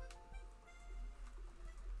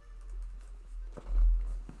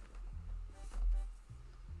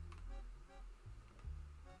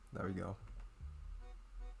 There we go.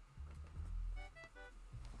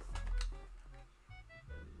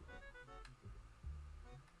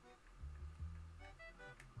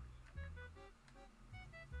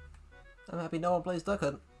 I'm happy no one plays Duck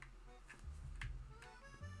Hunt.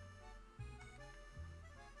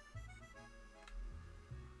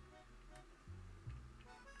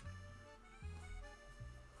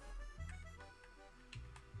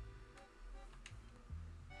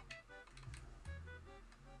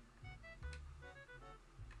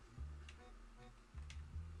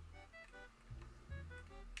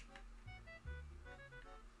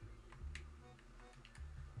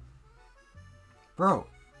 Bro,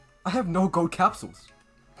 I have no gold capsules.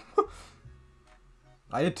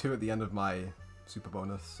 I had 2 at the end of my super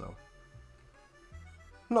bonus, so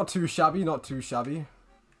not too shabby, not too shabby.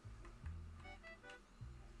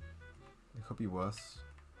 It could be worse.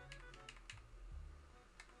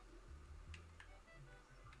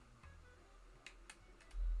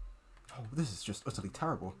 Oh, this is just utterly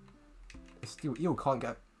terrible. A steel eel can't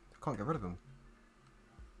get rid of him.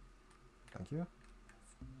 Thank you.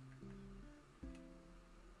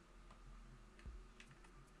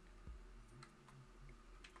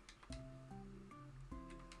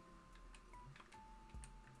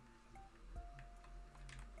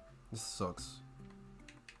 This sucks.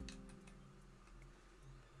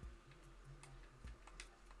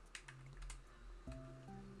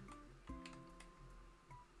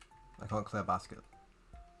 I can't clear basket.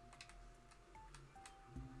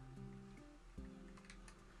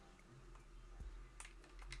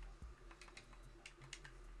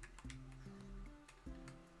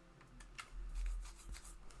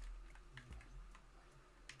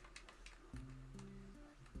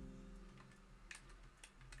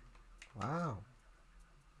 Wow.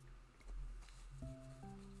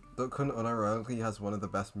 Duck Hunt unironically has one of the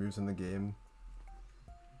best moves in the game.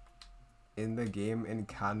 In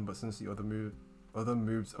can, but since the other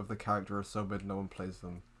moves of the character are so bad, no one plays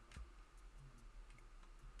them.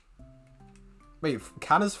 Wait,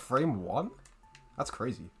 can is frame 1? That's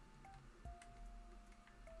crazy.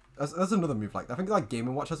 There's another move like that. I think like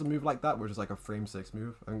Game & Watch has a move like that, which is like a frame 6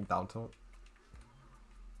 move. I think down tilt.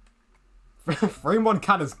 Frame 1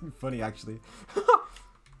 can is funny actually.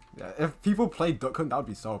 Yeah, if people played Duck Hunt, that would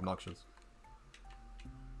be so obnoxious.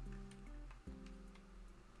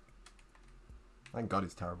 Thank God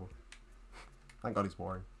he's terrible. Thank God he's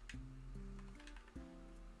boring.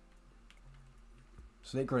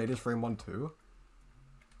 Snake Grenade is frame 1 too?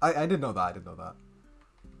 I didn't know that, I didn't know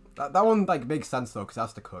that. That one like makes sense though, because it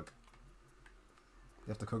has to cook. You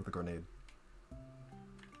have to cook the grenade.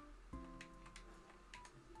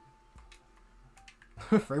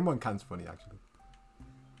 Frame 1 can's funny actually.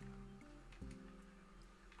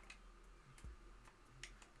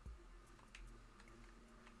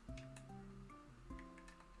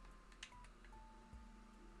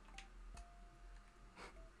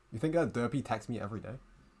 You think that Derpy texts me every day?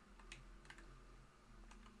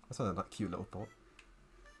 That's a cute little thought.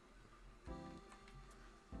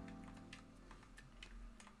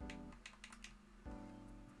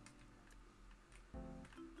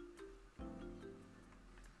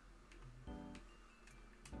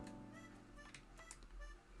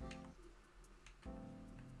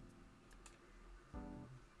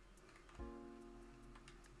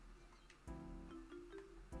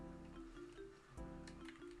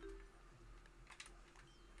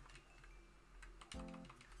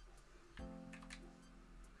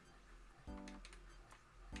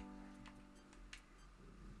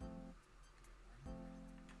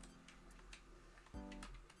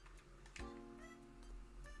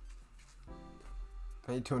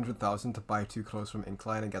 I need 200,000 to buy 2 clothes from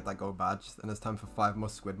Incline and get that gold badge. Then it's time for 5 more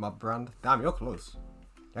Squid Mob brand. Damn, you're close.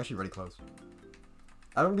 You're actually really close.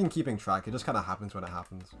 I haven't been keeping track. It just kind of happens when it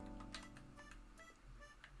happens.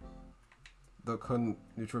 The Kun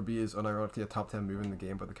Neutral B is unironically a top 10 move in the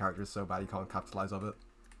game, but the character is so bad you can't capitalize of it.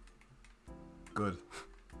 Good.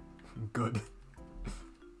 Good.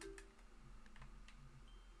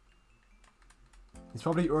 He's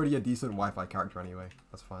probably already a decent Wi-Fi character anyway.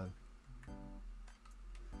 That's fine.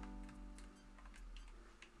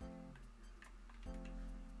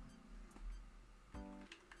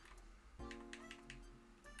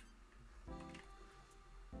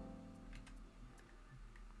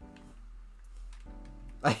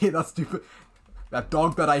 I hate that stupid... That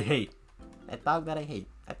dog that I hate. That dog that I hate.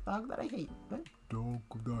 That dog that I hate. That dog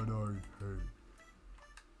that I hate.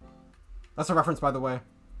 That's a reference, by the way.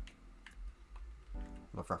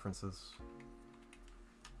 Love references.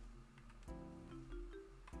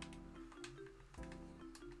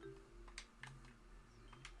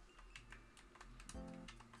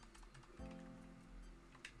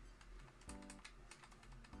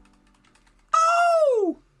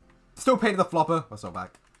 Oh! Still painted the flopper. We're so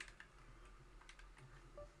back.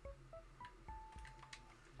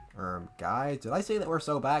 Guys, did I say that we're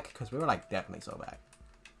so back? Because we were like definitely so back.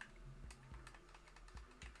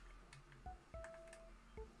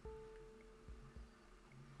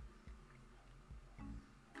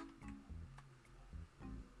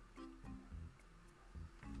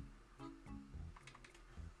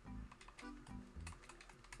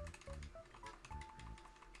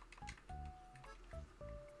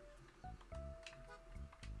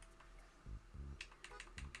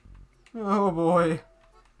 Oh boy.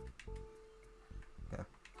 Okay.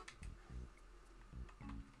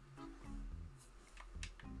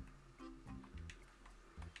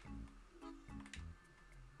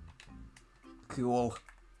 Cool.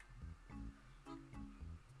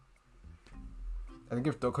 I think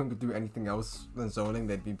if Duck Hunt could do anything else than zoning,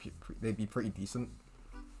 they'd be pretty decent.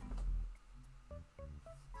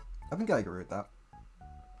 I think I agree with that.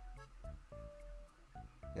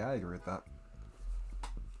 Yeah, I agree with that.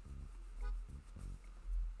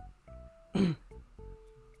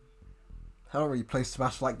 I don't really play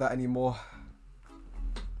Smash like that anymore.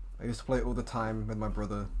 I used to play it all the time with my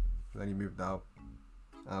brother, and then he moved out.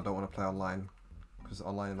 And I don't want to play online, because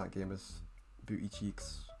online in that game is booty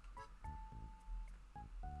cheeks.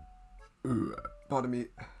 Ooh, pardon me.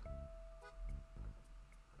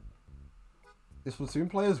 If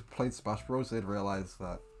Splatoon players played Smash Bros, they'd realize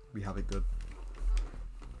that we have it good.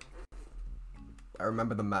 I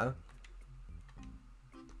remember the meta.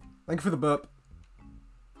 Thank you for the burp.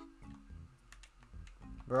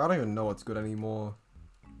 Bro, I don't even know what's good anymore.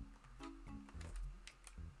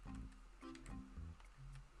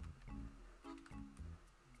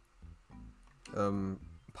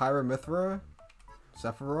 Pyramithra,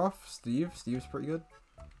 Sephiroth, Steve's pretty good.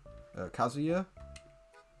 Kazuya,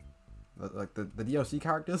 like the DLC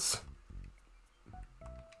characters.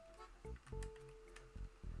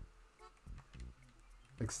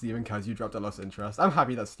 Like Steve and Kazuya dropped a lot of interest. I'm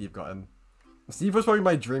happy that Steve got in. Steve was probably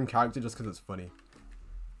my dream character just because it's funny.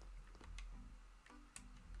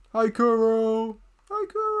 Hi Kuro! Hi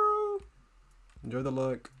Kuro! Enjoy the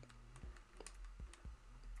look.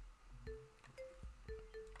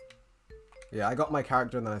 Yeah, I got my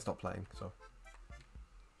character and then I stopped playing, so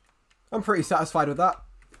I'm pretty satisfied with that.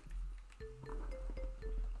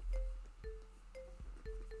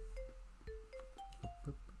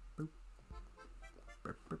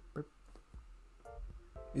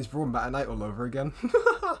 He's brought Meta Knight all over again.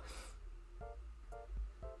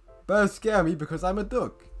 Bears scare me because I'm a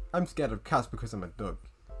duck. I'm scared of cats because I'm a duck.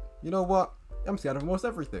 You know what? I'm scared of almost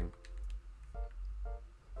everything.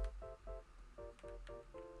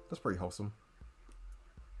 That's pretty wholesome.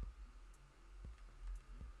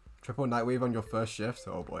 Triple Nightwave on your first shift?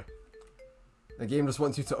 Oh boy. The game just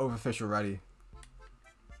wants you to overfish already.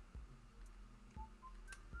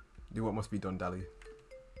 Do what must be done, Deli.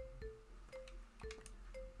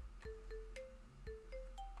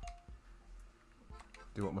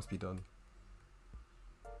 Do what must be done.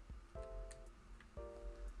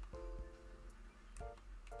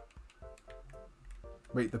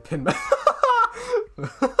 Wait, the pin.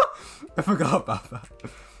 I forgot about that.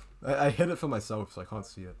 I hid it for myself, so I can't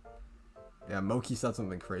see it. Yeah, Moki said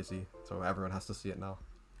something crazy, so everyone has to see it now.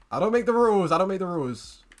 I don't make the rules. I don't make the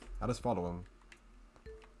rules. I just follow them.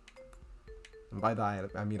 And by that,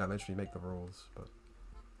 I mean I literally make the rules, but.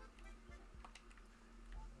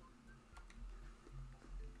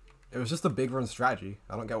 It was just a big run strategy.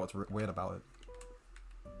 I don't get what's weird about it.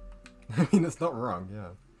 I mean, it's not wrong, yeah.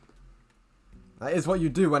 That is what you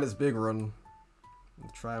do when it's big run.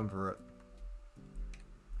 Triumvirate.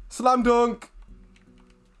 Slam dunk!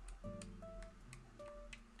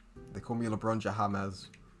 They call me LeBron James.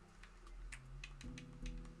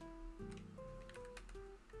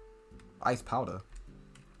 Ice powder.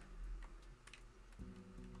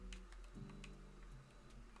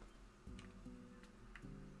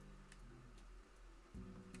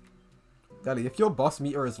 Deli, if your boss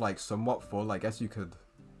meter is like somewhat full, I guess you could.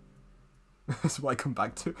 That's what I come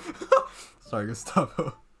back to. Sorry,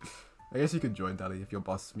 Gustavo. I guess you could join, Deli, if your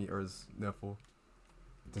boss meter is near full.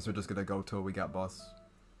 Since we're just gonna go till we get boss.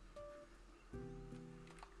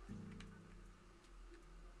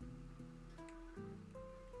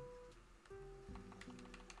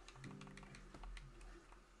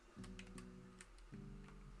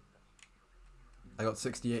 I got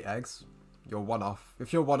 68 eggs. You're one off.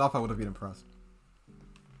 If you're one off, I would have been impressed.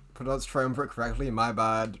 Pronounced triumvirate correctly, my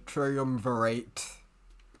bad. Triumvirate.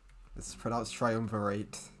 It's pronounced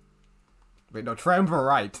triumvirate. Wait, no,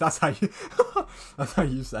 triumvirate. That's how you that's how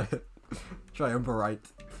you said it. Triumvirate.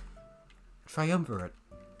 Triumvirate.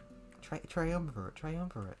 Triumvirate.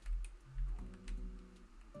 Triumvirate.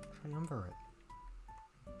 Triumvirate.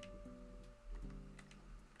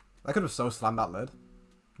 I could have so slammed that lid.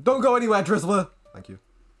 Don't go anywhere, Drizzler! Thank you.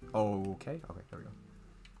 Okay, there we go.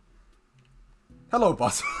 Hello,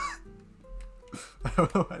 boss. I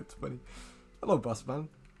don't know why it's funny. Hello, boss man.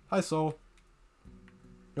 Hi, Soul.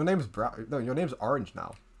 Your name's brown. No, your name's orange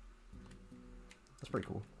now. That's pretty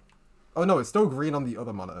cool. Oh no, it's still green on the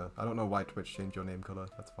other monitor. I don't know why Twitch changed your name color.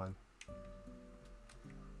 That's fine.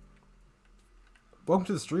 Welcome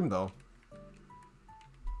to the stream, though.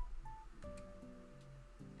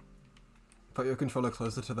 Put your controller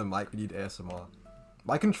closer to the mic. We need ASMR.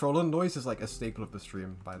 My controller noise is like a staple of the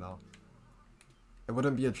stream by now. It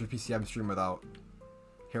wouldn't be a GPCM stream without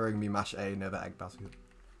hearing me mash A near the egg basket.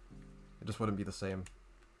 It just wouldn't be the same.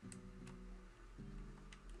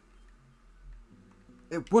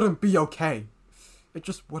 It wouldn't be okay. It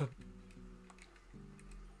just wouldn't.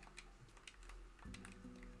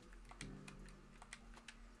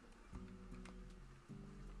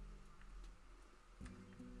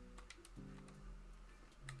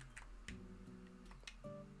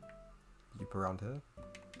 Keep around here.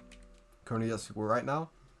 Currently at school right now.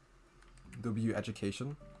 W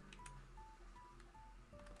education.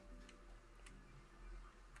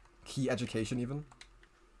 Key education even.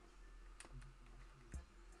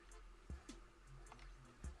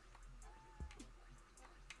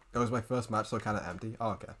 It was my first match, so kind of empty. Oh,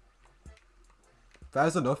 okay.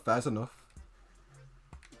 Fair's enough, fair's enough.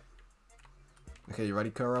 Okay, you ready,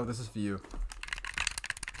 Kuro? This is for you.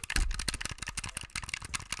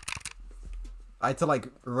 I had to, like,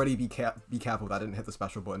 really be careful that I didn't hit the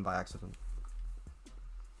special button by accident.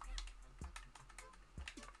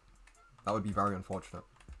 That would be very unfortunate.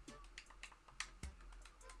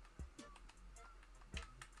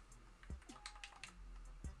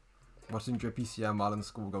 Watching Drippy CM while in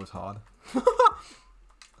school goes hard.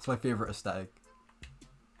 That's my favorite aesthetic.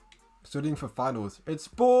 Studying for finals. It's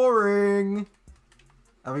boring!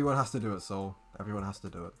 Everyone has to do it, Soul. Everyone has to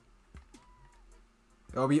do it.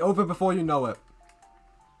 It'll be over before you know it.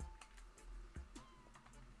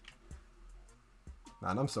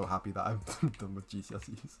 Man, I'm so happy that I'm done with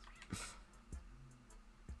GCSEs.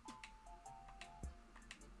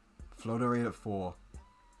 Floater rate at 4.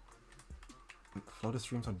 Floater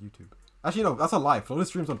streams on YouTube. Actually, no, that's a lie. Floater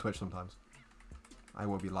streams on Twitch sometimes. I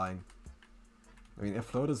will be lying. I mean, if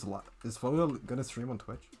Floater's is Floater gonna stream on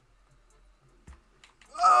Twitch?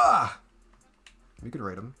 Ah! We could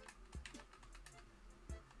rate him.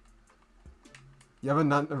 You have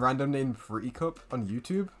a random name Fruity Cup on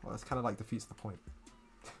YouTube? Well, that's kind of like defeats the point.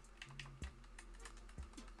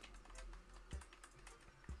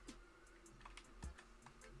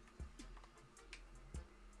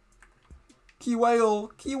 Key whale!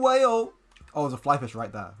 Key whale! Oh, there's a fly fish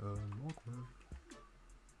right there.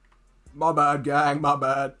 My bad, gang, my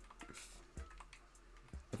bad.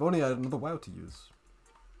 If only I had another whale to use.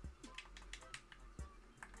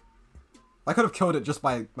 I could have killed it just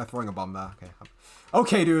by throwing a bomb there. Okay.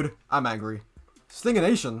 Okay, dude. I'm angry.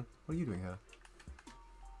 Stingination? What are you doing here?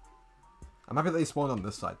 I'm happy that they spawned on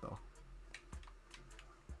this side, though.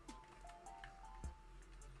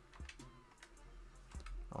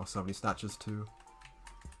 Oh, so many snatches, too.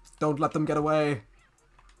 Don't let them get away.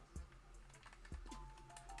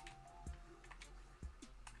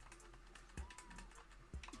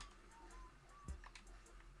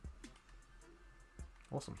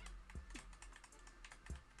 Awesome.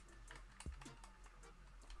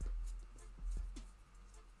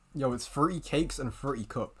 Yo, it's Fruity Cakes and Fruity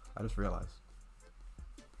Cup. I just realized.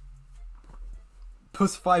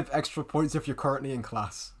 Plus 5 extra points if you're currently in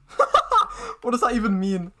class. What does that even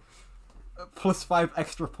mean? Plus 5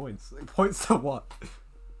 extra points. Like, points to what?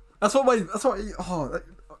 That's what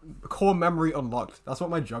core memory unlocked. That's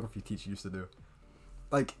what my geography teacher used to do.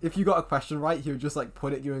 Like, if you got a question right, he would just like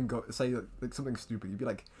point at you and go say like something stupid. You'd be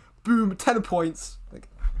like, boom, 10 points. Like,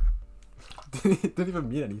 didn't even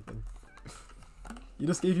mean anything. He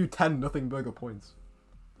just gave you 10 nothing burger points.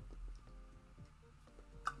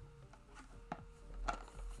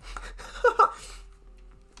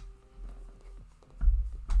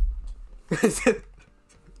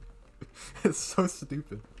 It's so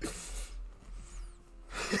stupid.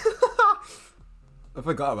 I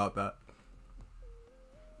forgot about that.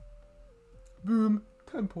 Boom,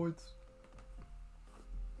 10 points.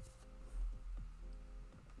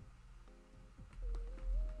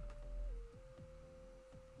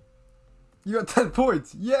 You got 10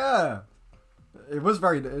 points, yeah! It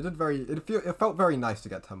felt very nice to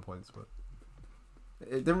get 10 points, but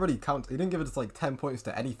it didn't really count. He didn't give us like 10 points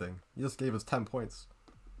to anything. He just gave us 10 points.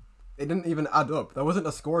 It didn't even add up. There wasn't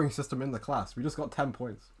a scoring system in the class. We just got 10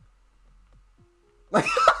 points. Like,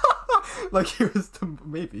 like it was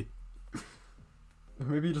maybe.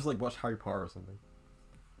 Maybe you just like watch Harry Potter or something.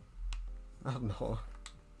 I don't know.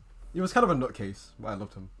 He was kind of a nutcase, but I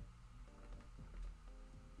loved him.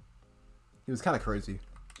 He was kind of crazy.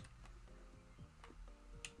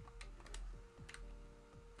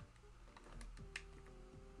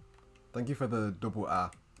 Thank you for the double R.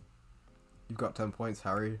 You've got 10 points,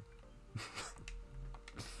 Harry.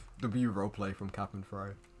 W roleplay from Captain Fry.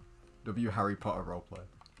 W Harry Potter roleplay.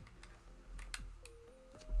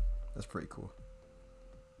 That's pretty cool.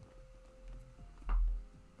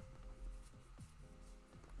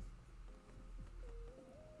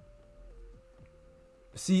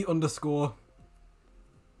 C underscore.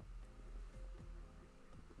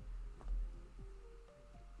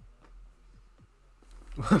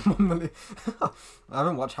 I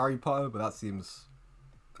haven't watched Harry Potter, but that seems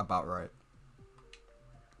about right.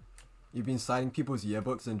 You've been signing people's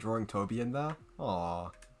yearbooks and drawing Toby in there?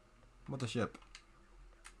 Aww. What the ship?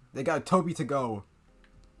 They got Toby to go.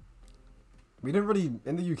 We didn't really,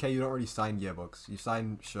 in the UK you don't really sign yearbooks. You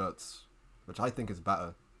sign shirts, which I think is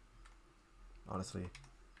better. Honestly.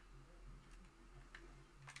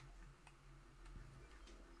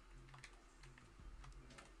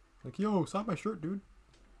 Like, yo, sign my shirt, dude.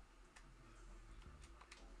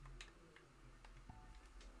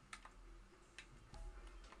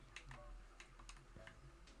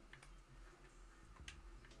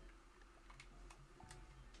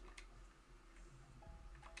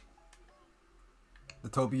 The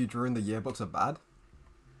Toby you drew in the yearbooks are bad?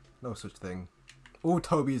 No such thing. All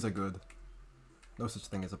Tobys are good. No such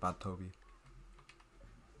thing as a bad Toby.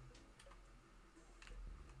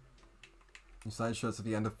 You signed shirts at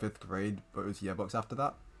the end of 5th grade, but it was yearbooks after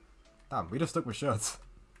that? Damn, we just stuck with shirts.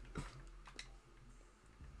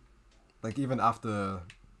 Like, even after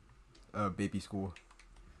baby school,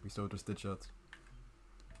 we still just did shirts.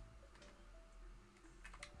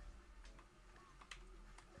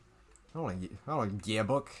 I don't want a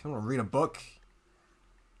yearbook. I don't want to read a book.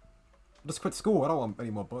 I'll just quit school. I don't want any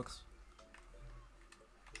more books.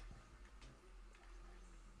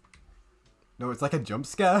 No, it's like a jump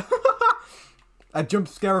scare. A jump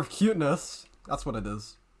scare of cuteness. That's what it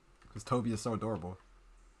is. Because Toby is so adorable.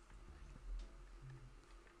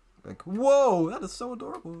 Like, whoa, that is so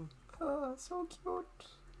adorable. So cute.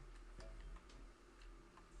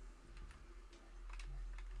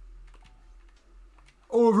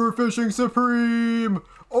 Overfishing Supreme!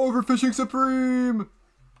 Overfishing Supreme!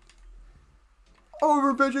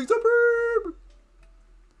 Overfishing Supreme!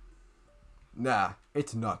 Nah,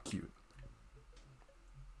 it's not cute.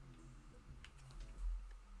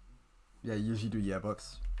 Yeah, you usually do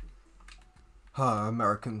yearbooks.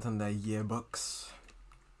 Americans and their yearbooks.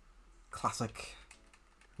 Classic.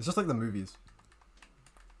 It's just like the movies.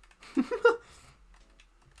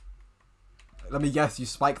 Let me guess, you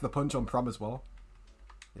spike the punch on prom as well?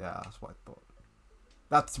 Yeah, that's what I thought.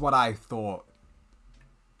 That's what I thought.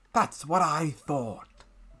 That's what I thought.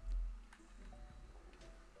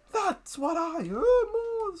 That's what I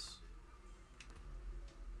was.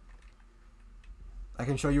 I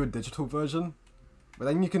can show you a digital version, but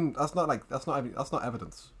then you can. That's not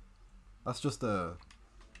evidence. That's just a.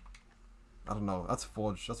 I don't know. That's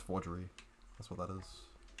forged. That's forgery. That's what that is.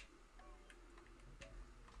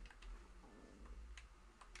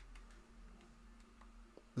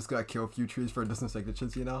 Just gotta kill a few trees for distance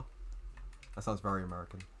signatures, you know? That sounds very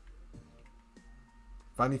American.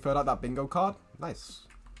 Finally filled out that bingo card? Nice.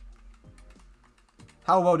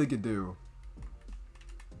 How well did you do?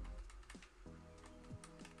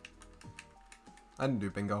 I didn't do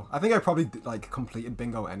bingo. I think I probably like completed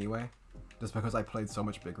bingo anyway. Just because I played so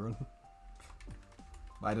much Big Run.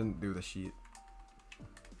 But I didn't do the sheet.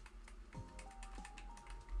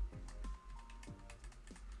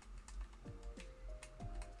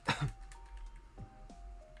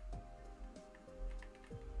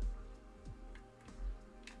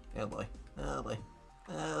 Oh boy. Oh boy.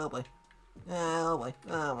 Oh boy. Oh boy.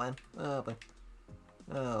 Oh man. Oh boy.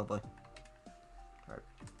 Oh boy. Alright.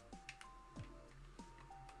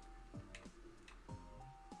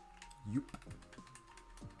 Yoop.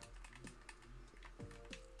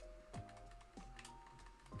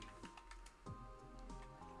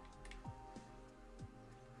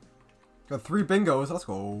 Got 3 bingos, let's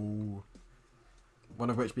go. One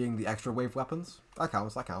of which being the extra wave weapons. That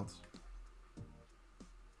counts, that counts.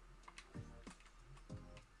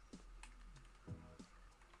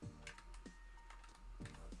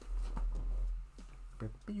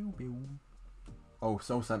 Oh,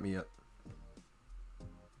 So sent me it.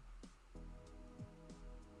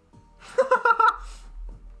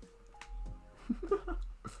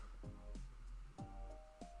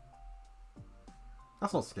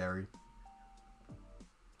 That's not scary.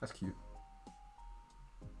 That's cute.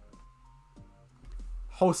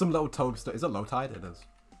 Wholesome little toaster. Is it low tide? It is.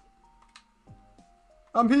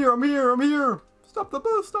 I'm here, I'm here, I'm here! Stop the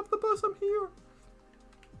bus, I'm here!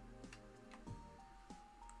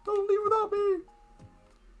 Don't leave without me!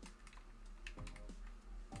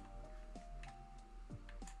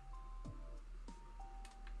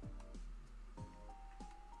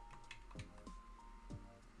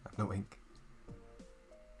 I have no ink.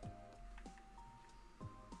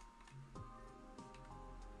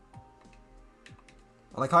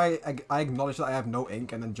 Like I acknowledged that I have no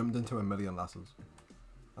ink and then jumped into a million lasses.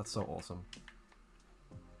 That's so awesome.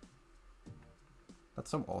 That's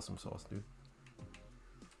some awesome sauce, dude.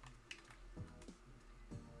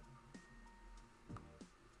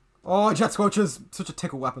 Oh, Jet Squelch is such a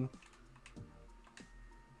tickle weapon.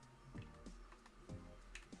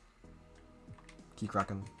 Key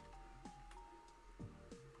cracking.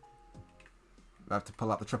 I have to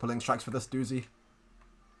pull out the triple link tracks for this doozy.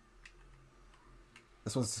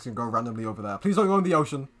 This one's just gonna go randomly over there. Please don't go in the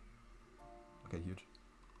ocean. Okay, huge.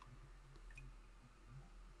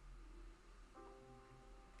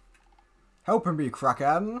 Helping me,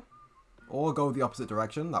 Kraken. Or go the opposite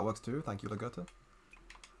direction. That works too. Thank you, Lagota.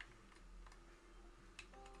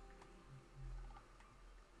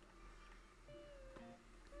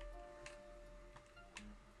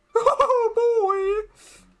 Oh,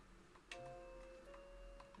 boy!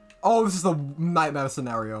 Oh, this is a nightmare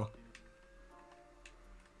scenario.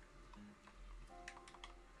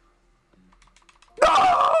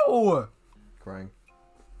 No! Crying.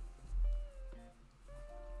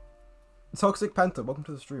 Toxic Penta, welcome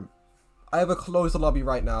to the stream. I have a closed lobby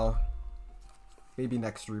right now. Maybe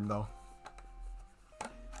next stream though.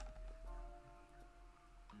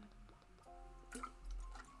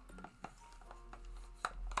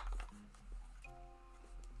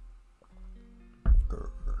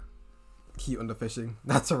 Key underfishing.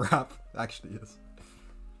 That's a wrap. Actually is.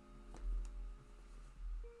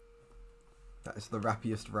 That is the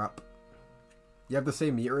rappiest rap. You have the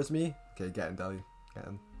same meter as me? Okay, get in, Deli. Get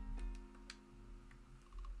in.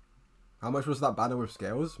 How much was that banner with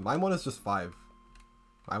scales? Mine one is just 5.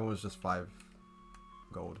 Mine one was just 5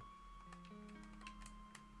 gold.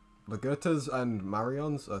 Lagerta's and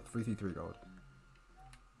Marion's are 333 gold.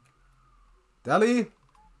 Deli!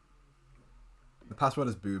 The password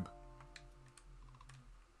is boob.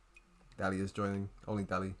 Deli is joining. Only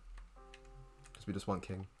Deli. Because we just want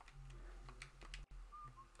king.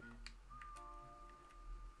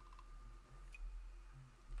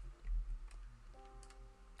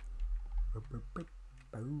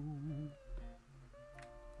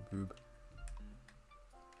 Boob.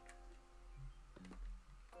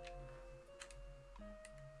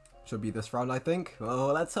 Should be this round, I think.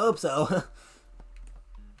 Oh, let's hope so.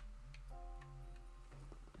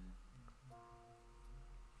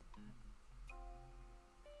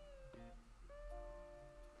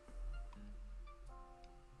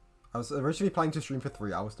 I was originally planning to stream for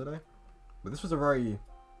 3 hours today, but this was a very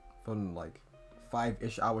fun, like,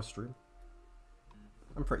 5-ish hour stream.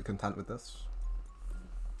 I'm pretty content with this.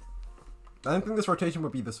 I didn't think this rotation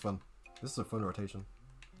would be this fun. This is a fun rotation.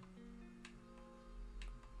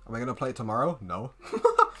 Am I gonna play it tomorrow? No.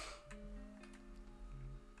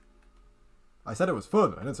 I said it was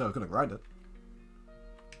fun. I didn't say I was gonna grind it.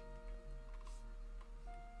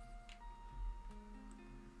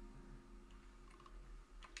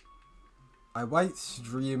 I might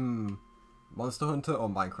stream Monster Hunter or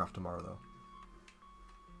Minecraft tomorrow though.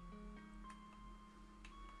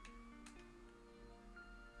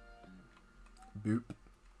 Boop.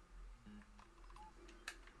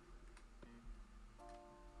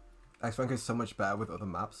 X-Rank is so much better with other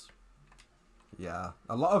maps. Yeah,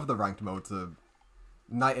 a lot of the ranked modes are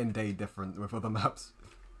night and day different with other maps.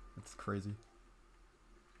 It's crazy.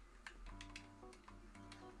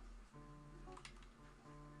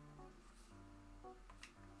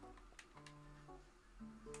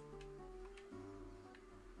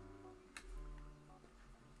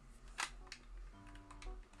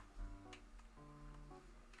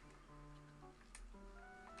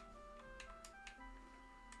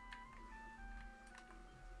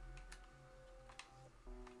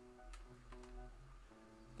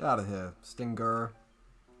 Get out of here, Stinger.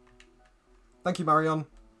 Thank you, Marion.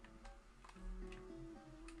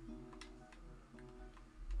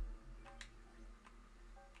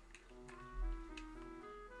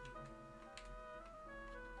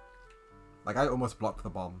 Like, I almost blocked the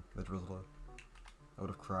bomb, the Drizzler. I would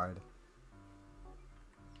have cried.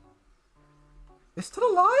 It's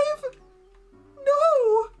still alive?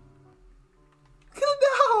 No! Get it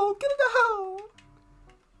now! Get it now!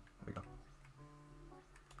 There we go.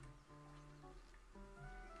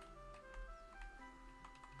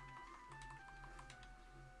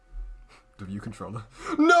 W controller.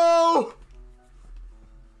 No!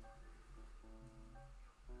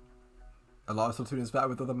 A lot of Splatoon is better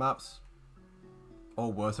with other maps.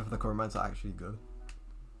 Or worse if the current maps are actually good.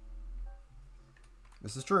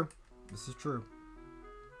 This is true. This is true.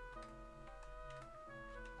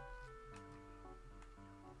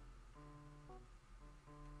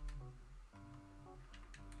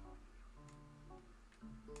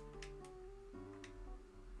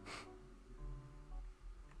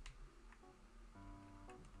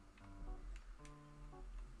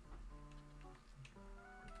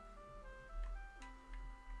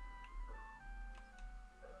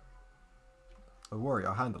 Don't worry,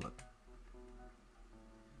 I'll handle it.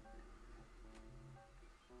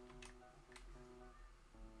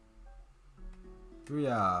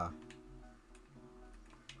 Yeah.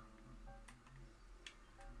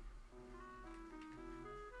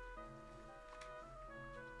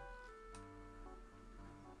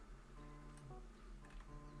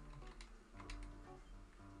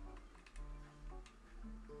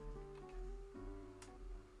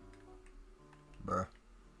 Bruh.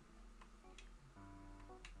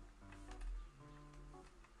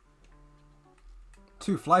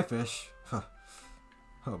 Two flyfish?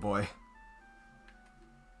 Oh boy.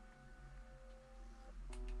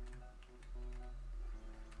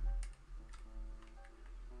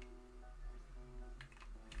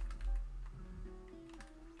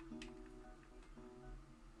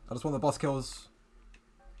 I just want the boss kills.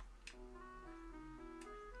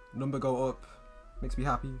 Number go up. Makes me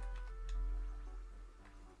happy.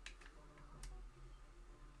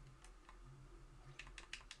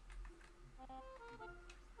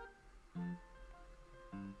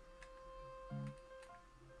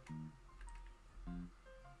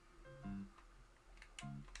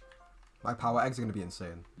 My power eggs are going to be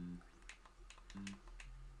insane.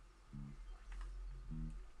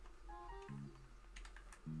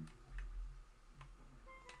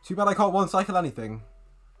 Too bad I can't one cycle anything.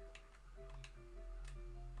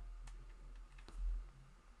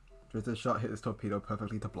 Does this shot hit this torpedo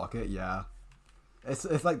perfectly to block it? Yeah.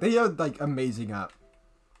 It's like they are like amazing at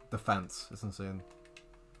defense. It's insane.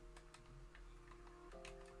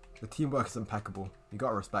 The teamwork is impeccable. You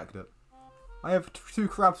gotta respect it. I have two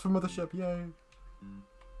crabs from Mothership, yay!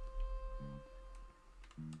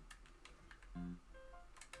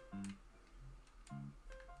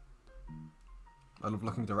 I love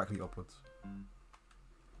looking directly upwards.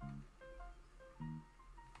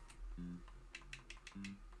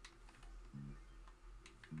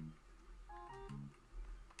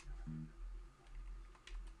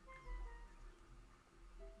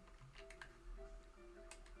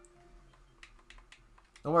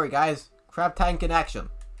 Don't worry guys, crab tank in action.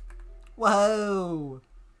 Whoa!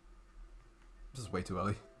 This is way too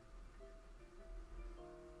early.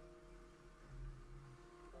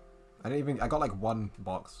 I got like one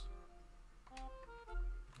box.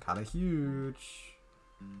 Kinda huge.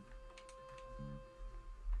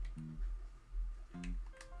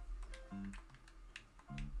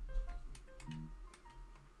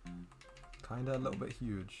 Kinda a little bit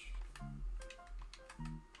huge.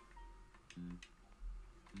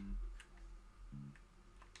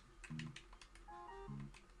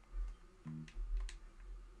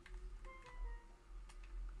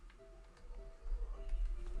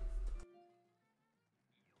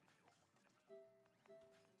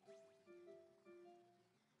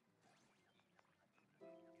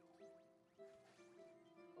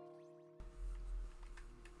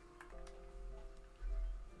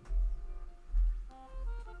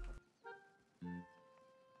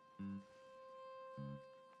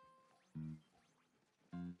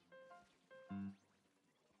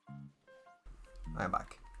 I am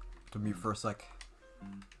back. To mute for a sec.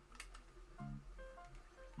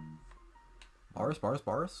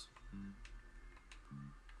 Boris?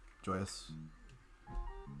 Joyous.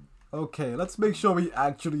 Okay, let's make sure we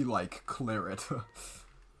actually, like, clear it.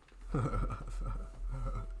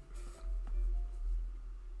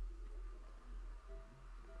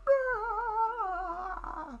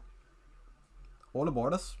 All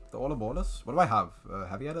aboard us? The all aboard us? What do I have?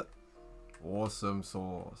 Heavy edit? Awesome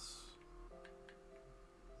sauce.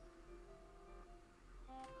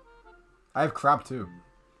 I have crab too.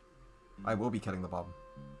 I will be killing the bomb.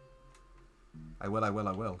 I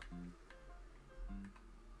will.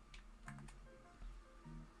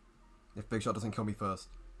 If Big Shot doesn't kill me first.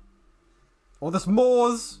 Oh, there's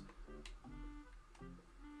Moors!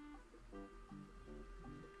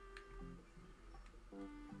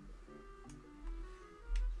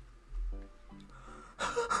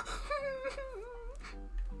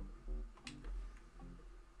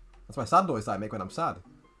 That's my sad noise that I make when I'm sad.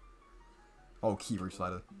 Oh, key roof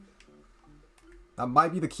slider. That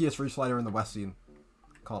might be the keyest roof slider in the West scene.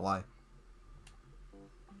 Can't lie.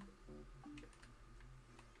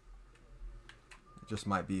 It just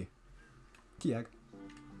might be. Key egg.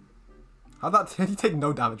 How'd he take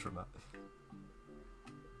no damage from that?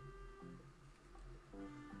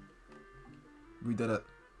 We did it.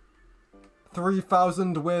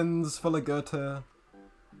 3,000 wins for Lagerta.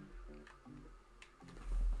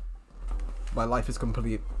 My life is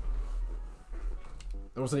complete.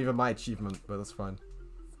 It wasn't even my achievement, but that's fine.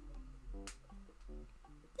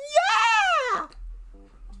 Yeah!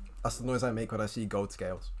 That's the noise I make when I see gold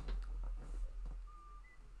scales.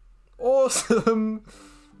 Awesome!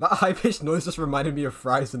 That high-pitched noise just reminded me of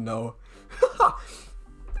Fries and No. No!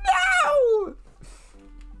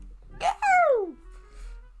 No!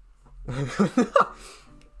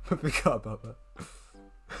 I forgot about that.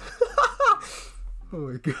 Oh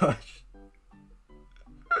my gosh.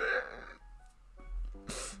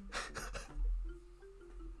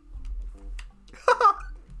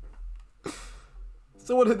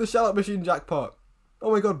 Someone hit the shout-out machine jackpot.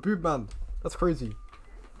 Oh my god, boob man. That's crazy.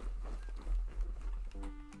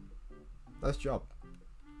 Nice job.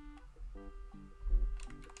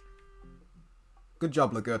 Good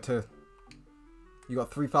job, Lagerta. You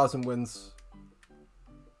got 3,000 wins.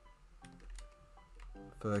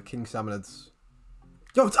 For King Salmonids.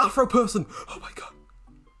 Yo, it's Afro Person! Oh my god.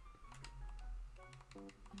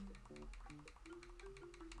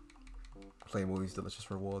 Claim all these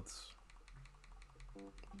delicious rewards.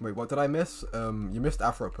 Wait, what did I miss? You missed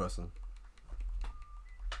Afro Person.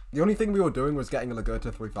 The only thing we were doing was getting a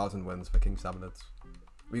Lagerta 3,000 wins for King Salmonids.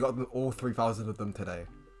 We got them, all 3,000 of them today.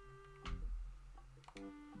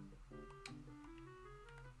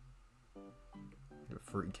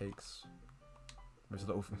 Fruit cakes. There's a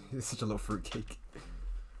little, it's such a little fruit cake.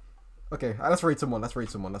 Okay, let's raid someone. Let's raid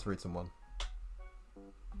someone.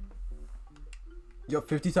 You got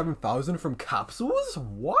 57,000 from capsules?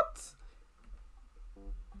 What?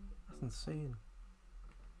 That's insane.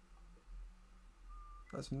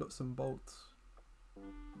 That's nuts and bolts.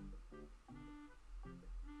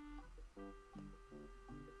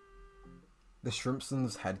 The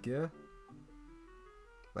Shrimpson's headgear?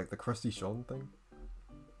 Like the Krusty Sean thing?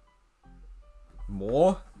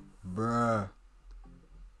 More? Bruh.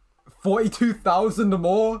 42,000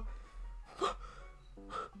 more?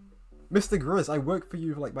 Mr. Grizz, I worked for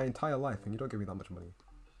you for like my entire life and you don't give me that much money.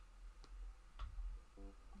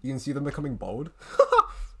 You can see them becoming bold?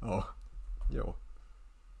 Oh. Yo.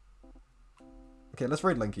 Okay, let's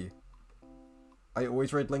raid Linky. I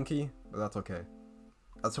always raid Linky, but that's okay.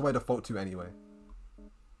 That's who I default to anyway.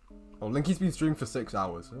 Oh, Linky's been streaming for 6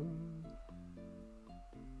 hours.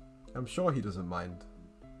 I'm sure he doesn't mind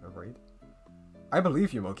a raid. I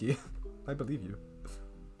believe you, Moki. I believe you.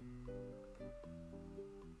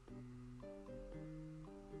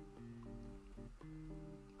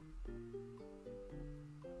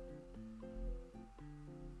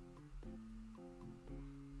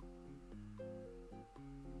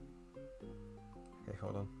 Okay,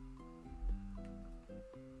 hold on.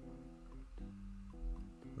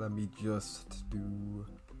 Let me just do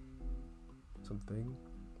something.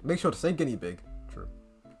 Make sure to say guinea pig. True.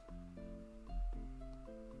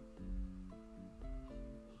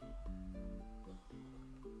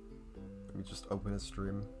 Let me just open his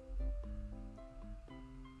stream.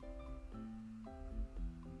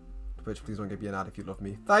 Twitch, please don't give me an ad if you love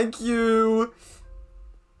me. Thank you!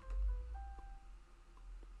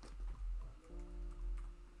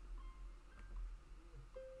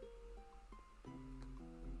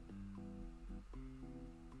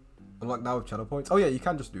 Unlock now with channel points. Oh yeah, you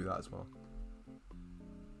can just do that as well.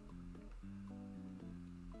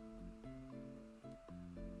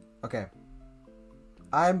 Okay.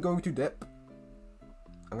 I'm going to dip.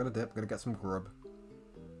 I'm gonna dip. I'm gonna get some grub.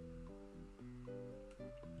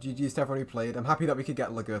 GG's to everyone who played. I'm happy that we could get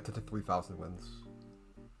Lagerta to 3,000 wins.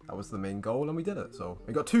 That was the main goal and we did it. So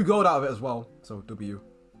we got 2 gold out of it as well. So W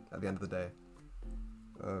at the end of the day.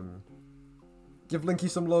 Give Linky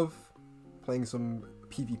some love. playing some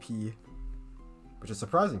PvP, which is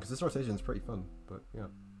surprising because this rotation is pretty fun. But yeah.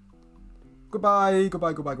 Goodbye,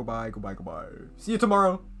 goodbye, goodbye, goodbye, goodbye, goodbye. See you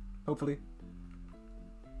tomorrow, hopefully.